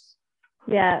parties.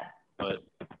 Yeah. But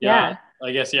yeah.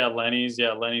 I guess Lenny's.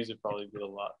 Yeah, Lenny's would probably be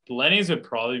Lenny's would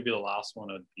probably be the last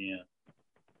one I'd be in.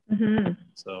 Mm-hmm.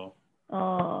 So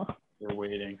we're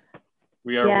waiting.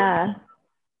 We are waiting.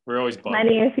 We're always bugging.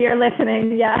 Lenny, if you're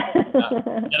listening, yeah.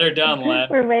 Get her done, Len.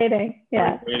 We're waiting.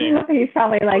 Yeah. We're waiting. He's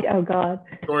probably like, oh God.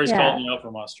 Corey's called me up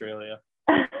from Australia.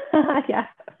 Yeah.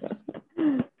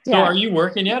 So are you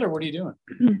working yet or what are you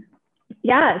doing?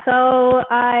 Yeah. So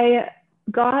I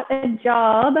got a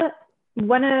job.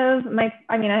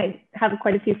 I have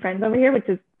quite a few friends over here, which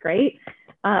is great.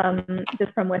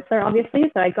 Just from Whistler, obviously.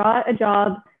 So I got a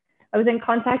job. I was in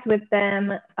contact with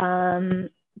them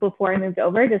before I moved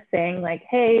over, just saying like,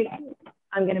 hey,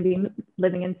 I'm going to be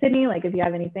living in Sydney. Like if you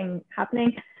have anything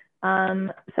happening.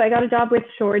 So I got a job with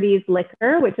Shorty's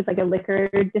Liquor, which is like a liquor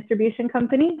distribution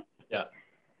company. Yeah.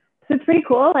 So it's pretty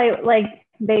cool.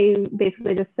 They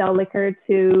basically just sell liquor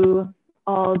to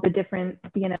all the different,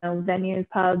 venues,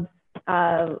 pubs,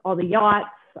 all the yachts,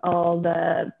 all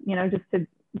the, just to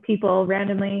people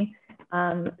randomly.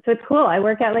 So it's cool. I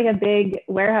work at like a big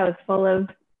warehouse full of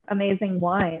amazing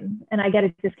wine and I get a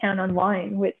discount on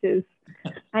wine, which is,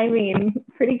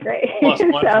 pretty great.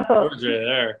 So,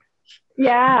 there.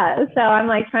 Yeah. So I'm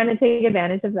like trying to take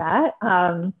advantage of that.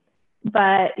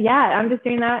 But yeah, I'm just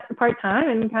doing that part-time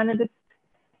and kind of just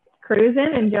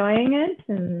cruising, enjoying it.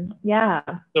 And yeah.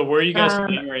 So where are you guys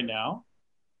living right now?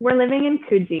 We're living in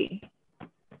Coogee,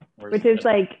 which is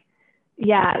like,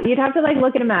 yeah, you'd have to like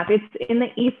look at a map. It's in the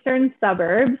eastern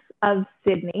suburbs of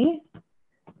Sydney.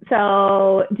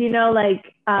 So do you know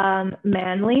like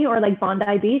Manly or like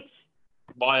Bondi Beach?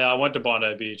 I went to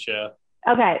Bondi Beach, yeah.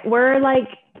 Okay, we're like,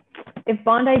 if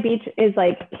Bondi Beach is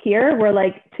like here, we're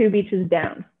like 2 beaches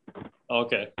down.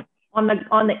 Okay. On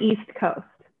the east coast.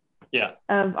 Yeah.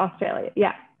 Of Australia,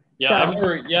 yeah. Yeah, so, I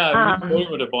remember, we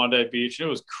went to Bondi Beach. It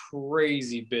was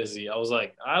crazy busy. I was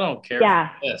like, I don't care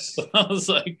for this. I was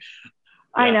like,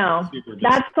 I know.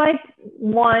 That's like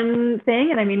one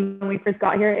thing. And when we first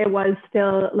got here, it was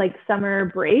still like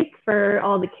summer break for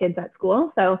all the kids at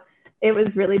school. So it was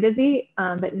really busy.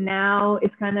 But now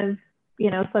it's kind of,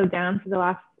 slowed down for the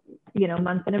last,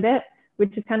 month and a bit,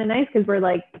 which is kind of nice because we're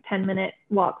like 10-minute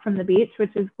walk from the beach,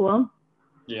 which is cool.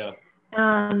 Yeah.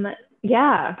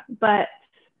 Yeah, but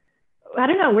I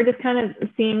don't know. We're just kind of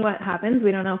seeing what happens.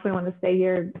 We don't know if we want to stay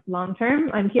here long term.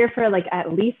 I'm here for like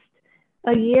at least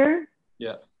a year.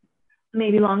 Yeah.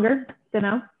 Maybe longer. Don't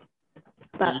know.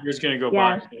 But you're just gonna go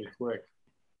by pretty quick.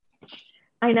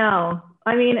 I know.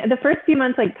 The first few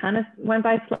months like kind of went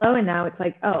by slow, and now it's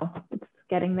like, oh, it's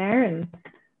getting there. And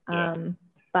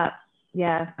but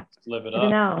yeah. Live it up. I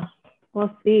don't know.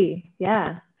 We'll see.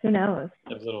 Yeah. Who knows?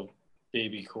 Have little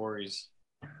baby Corys.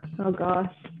 Oh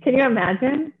gosh. Can you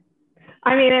imagine?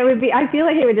 It would be, I feel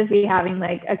like it would just be having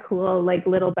like a cool, like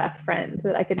little best friend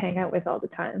that I could hang out with all the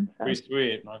time. So. Pretty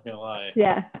sweet, not gonna lie.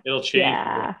 Yeah. It'll change.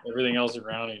 Yeah. Everything else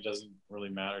around you doesn't really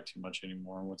matter too much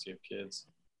anymore once you have kids.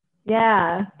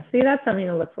 Yeah. See, that's something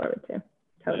to look forward to.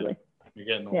 Totally. You're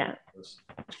getting older.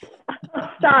 Yeah.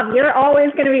 Stop. You're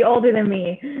always going to be older than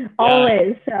me. Yeah.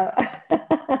 Always. So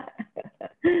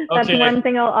that's one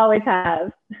thing I'll always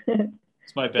have.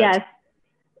 It's my bed. Yes.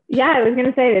 Yeah, I was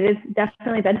gonna say it is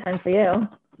definitely bedtime for you.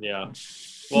 Yeah.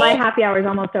 Well, my happy hour is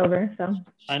almost over, so.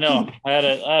 I know. I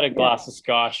had a glass of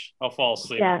scotch. I'll fall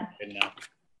asleep right now.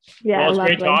 Yeah. Well, it's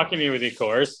great talking to you with you,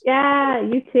 Cors. Yeah,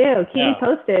 you too. Keep me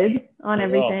posted on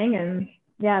everything, and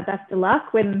best of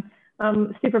luck.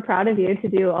 I'm super proud of you to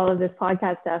do all of this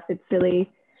podcast stuff. It's really,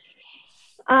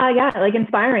 like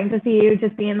inspiring to see you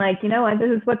just being like, you know what,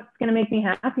 this is what's gonna make me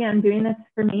happy. I'm doing this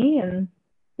for me, and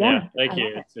thank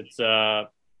you. It's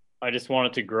I just want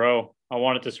it to grow. I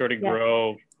want it to sort of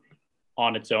grow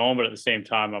on its own, but at the same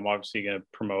time, I'm obviously going to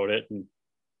promote it and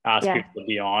ask people to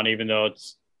be on, even though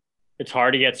it's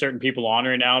hard to get certain people on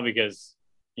right now because,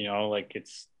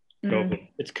 it's COVID.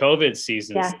 It's COVID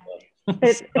season. Yeah.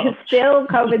 It's still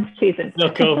COVID season.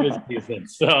 Still COVID season.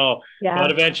 So,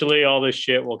 but eventually all this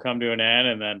shit will come to an end.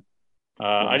 And then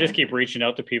I just keep reaching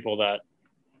out to people that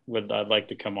I'd like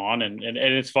to come on. And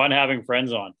it's fun having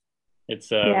friends on. It's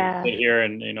sit here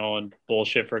and and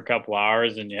bullshit for a couple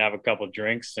hours and you have a couple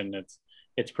drinks and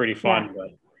it's pretty fun.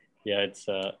 But it's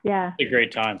a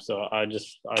great time. So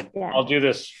I'll do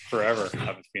this forever. I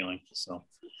have a feeling. So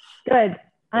good.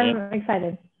 I'm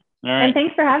excited. All right. And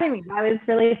thanks for having me. That was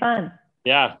really fun.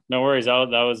 Yeah, no worries. It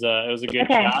was a good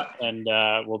chat, and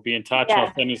we'll be in touch.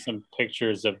 I'll send you some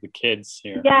pictures of the kids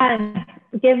here. Yeah,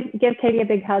 give Katie a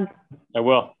big hug. I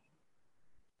will.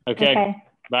 Okay.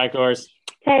 Bye, Cors.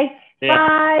 Okay.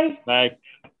 Bye. Bye.